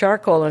burning your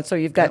charcoal. And so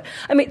you've got,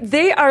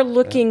 they are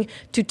looking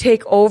to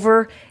take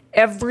over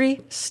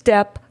every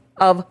step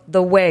of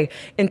the way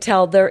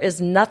until there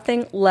is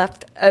nothing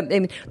left.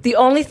 The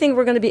only thing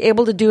we're going to be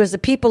able to do as a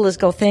people is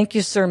go, thank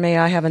you, sir, may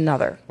I have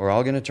another? We're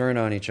all going to turn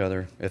on each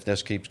other if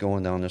this keeps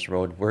going down this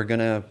road.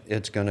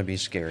 It's going to be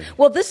scary.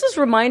 Well, this is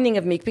reminding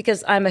of me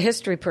because I'm a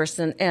history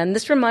person, and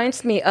this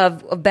reminds me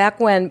of back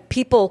when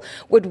people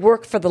would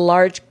work for the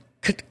large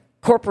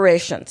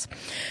corporations,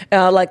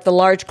 like the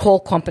large coal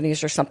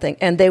companies or something,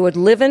 and they would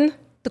live in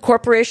the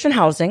corporation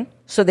housing,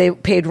 so they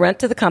paid rent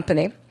to the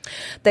company.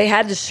 They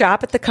had to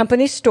shop at the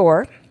company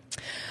store.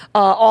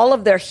 All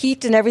of their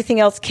heat and everything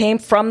else came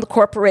from the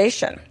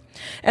corporation.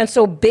 And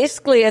so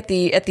basically at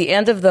the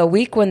end of the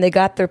week when they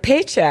got their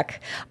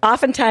paycheck,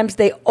 oftentimes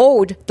they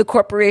owed the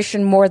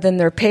corporation more than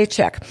their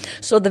paycheck.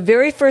 So the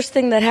very first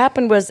thing that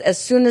happened was as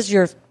soon as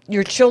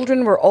your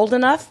children were old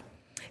enough,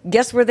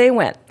 guess where they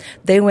went?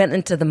 They went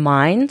into the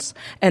mines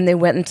and they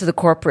went into the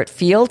corporate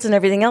fields and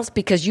everything else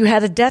because you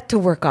had a debt to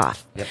work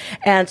off. Yep.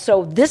 And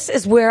so this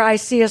is where I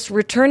see us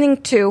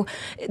returning to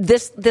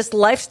this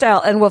lifestyle.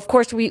 And of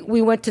course, we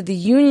went to the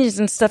unions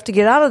and stuff to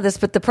get out of this.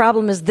 But the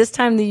problem is this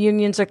time the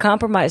unions are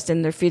compromised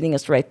and they're feeding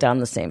us right down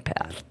the same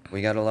path.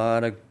 We got a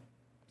lot of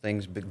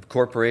things, big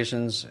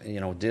corporations,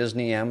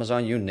 Disney,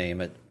 Amazon, you name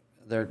it.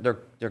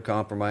 They're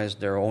compromised.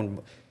 They're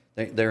owned.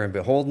 They're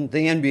beholden,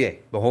 the NBA,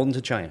 beholden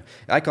to China.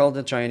 I call it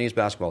the Chinese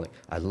basketball league.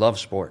 I love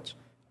sports.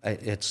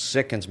 It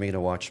sickens me to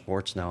watch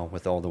sports now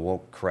with all the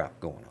woke crap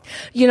going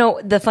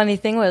on. The funny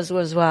thing was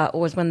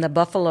when the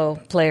Buffalo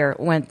player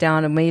went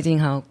down, amazing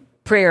how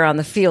prayer on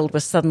the field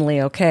was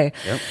suddenly okay.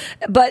 Yep.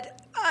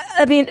 But,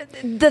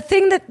 the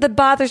thing that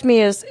bothers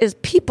me is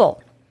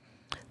people.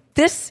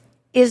 This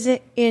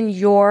isn't in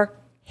your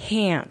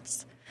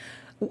hands.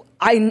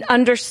 I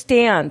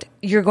understand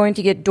you're going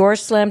to get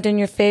doors slammed in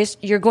your face.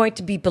 You're going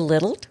to be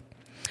belittled.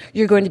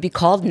 You're going to be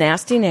called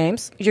nasty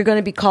names. You're going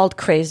to be called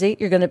crazy.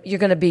 You're going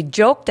to be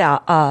joked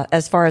out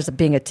as far as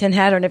being a tin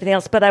hat and everything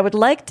else. But I would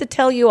like to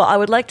tell you all, I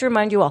would like to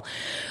remind you all,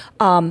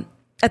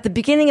 at the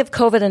beginning of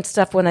COVID and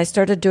stuff, when I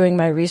started doing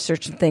my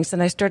research and things,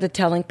 and I started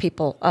telling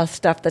people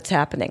stuff that's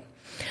happening,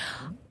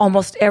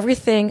 almost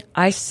everything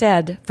I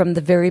said from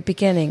the very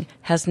beginning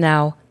has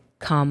now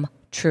come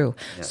true.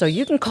 Yes. So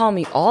you can call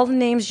me all the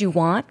names you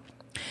want.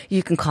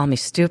 You can call me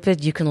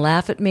stupid. You can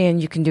laugh at me, and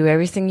you can do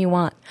everything you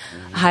want.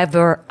 Mm-hmm.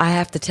 However, I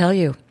have to tell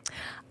you,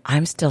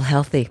 I'm still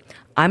healthy.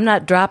 I'm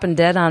not dropping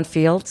dead on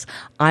fields.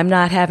 I'm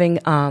not having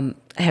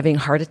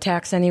heart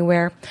attacks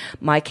anywhere.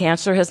 My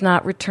cancer has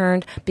not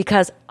returned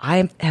because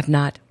I have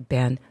not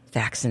been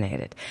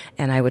vaccinated.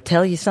 And I would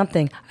tell you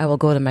something. I will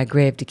go to my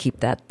grave to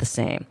keep that the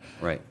same.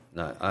 Right.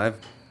 Now, I've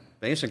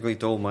basically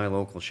told my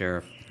local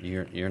sheriff,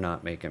 you're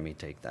not making me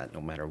take that, no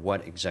matter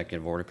what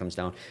executive order comes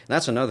down. And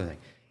that's another thing.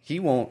 He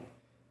won't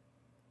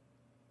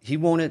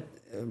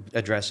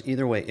address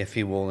either way if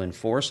he will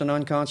enforce an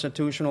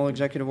unconstitutional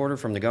executive order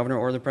from the governor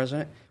or the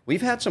president.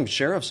 We've had some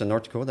sheriffs in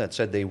North Dakota that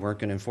said they weren't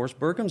going to enforce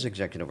Burgum's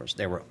executive orders.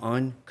 They were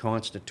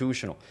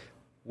unconstitutional.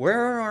 Where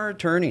are our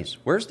attorneys?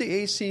 Where's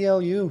the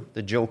ACLU,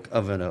 the joke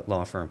of a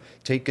law firm,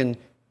 taking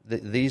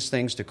these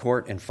things to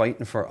court and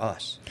fighting for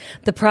us?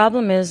 The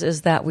problem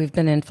is that we've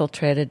been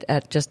infiltrated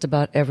at just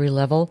about every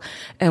level,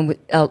 and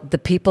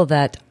the people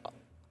that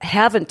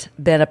haven't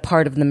been a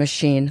part of the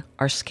machine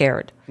are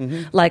scared.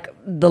 Mm-hmm. Like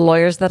the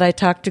lawyers that I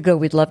talk to go,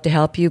 we'd love to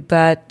help you,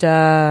 but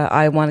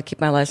I want to keep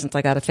my license.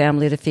 I got a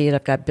family to feed.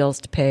 I've got bills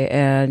to pay,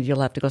 and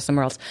you'll have to go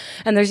somewhere else.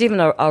 And there's even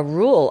a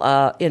rule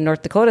in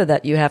North Dakota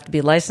that you have to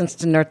be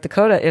licensed in North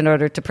Dakota in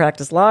order to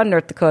practice law in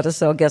North Dakota.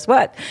 So guess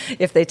what?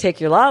 If they take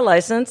your law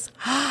license,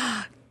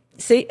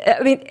 see,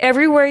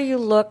 everywhere you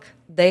look,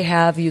 they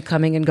have you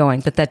coming and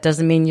going, but that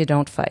doesn't mean you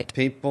don't fight.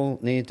 People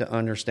need to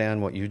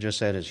understand what you just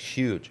said is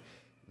huge.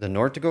 The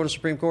North Dakota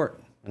Supreme Court,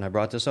 and I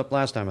brought this up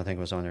last time, I think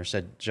it was on there,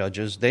 said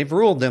judges, they've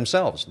ruled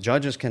themselves.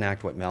 Judges can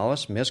act with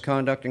malice,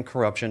 misconduct, and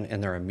corruption,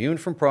 and they're immune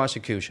from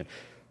prosecution.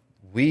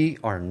 We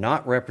are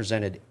not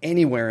represented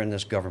anywhere in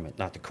this government,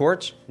 not the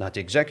courts, not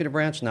the executive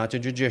branch, not the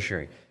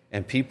judiciary.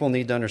 And people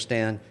need to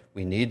understand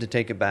we need to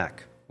take it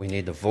back. We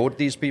need to vote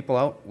these people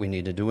out. We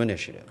need to do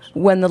initiatives.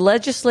 When the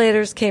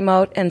legislators came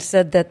out and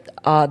said that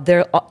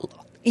their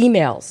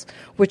emails,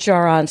 which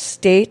are on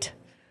state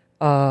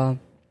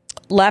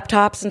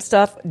laptops and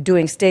stuff,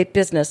 doing state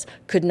business,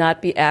 could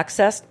not be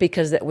accessed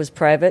because it was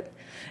private,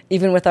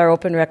 even with our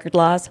open record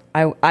laws,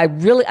 I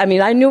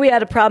knew we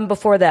had a problem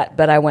before that,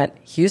 but I went,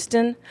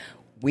 Houston,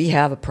 we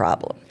have a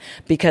problem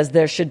because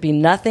there should be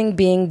nothing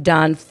being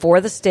done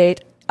for the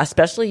state,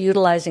 especially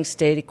utilizing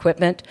state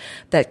equipment,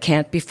 that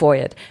can't be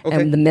FOIA'd. Okay.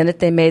 And the minute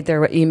they made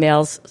their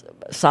emails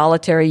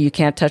solitary, you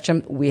can't touch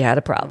them, we had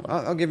a problem.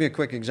 I'll give you a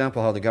quick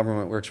example how the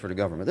government works for the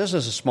government. This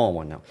is a small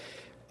one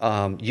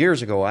now.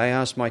 Years ago, I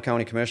asked my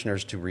county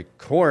commissioners to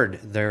record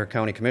their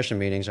county commission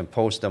meetings and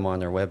post them on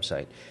their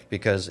website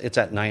because it's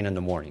at 9 in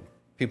the morning.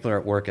 People are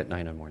at work at 9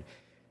 in the morning.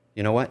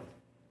 You know what?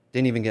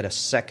 Didn't even get a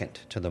second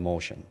to the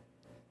motion.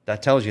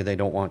 That tells you they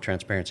don't want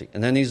transparency.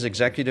 And then these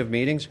executive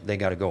meetings, they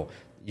got to go.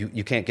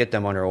 You can't get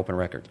them under open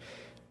records.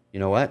 You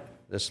know what?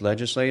 This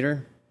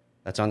legislator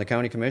that's on the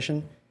county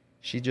commission,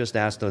 she just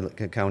asked the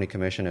county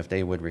commission if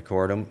they would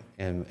record them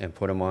and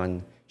put them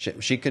on.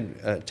 She could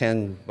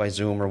attend by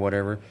Zoom or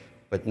whatever,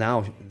 but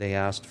now they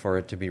asked for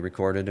it to be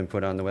recorded and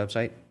put on the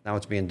website. Now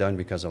it's being done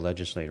because the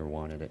legislator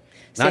wanted it.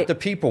 Not the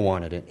people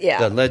wanted it,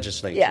 the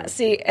legislature. Yeah,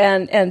 see,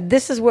 and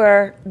this is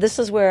where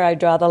I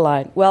draw the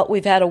line. Well,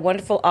 we've had a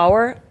wonderful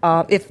hour.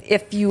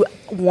 If you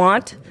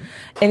want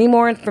any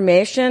more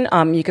information,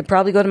 you could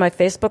probably go to my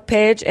Facebook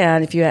page,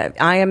 and if you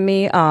IM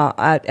me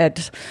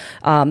at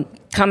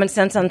Common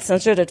Sense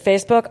Uncensored at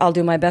Facebook, I'll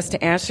do my best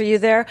to answer you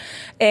there.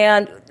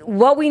 And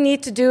what we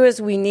need to do is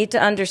we need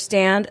to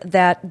understand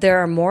that there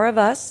are more of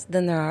us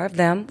than there are of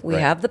them. We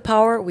have the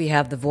power. We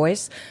have the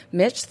voice.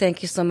 Mitch,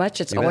 thank you so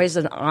much. It's always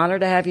an honor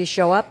to have you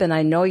show up, and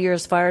I know you're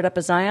as fired up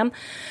as I am.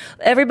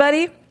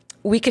 Everybody,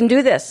 we can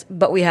do this,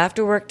 but we have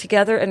to work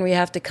together, and we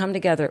have to come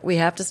together. We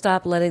have to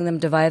stop letting them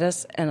divide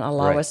us and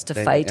allow us to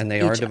fight. And they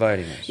are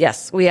dividing us.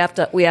 Yes, we have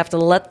to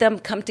let them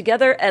come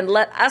together and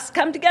let us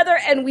come together,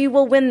 and we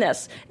will win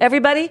this.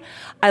 Everybody,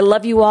 I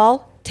love you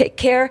all. Take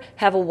care.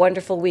 Have a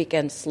wonderful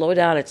weekend. Slow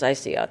down. It's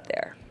icy out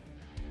there.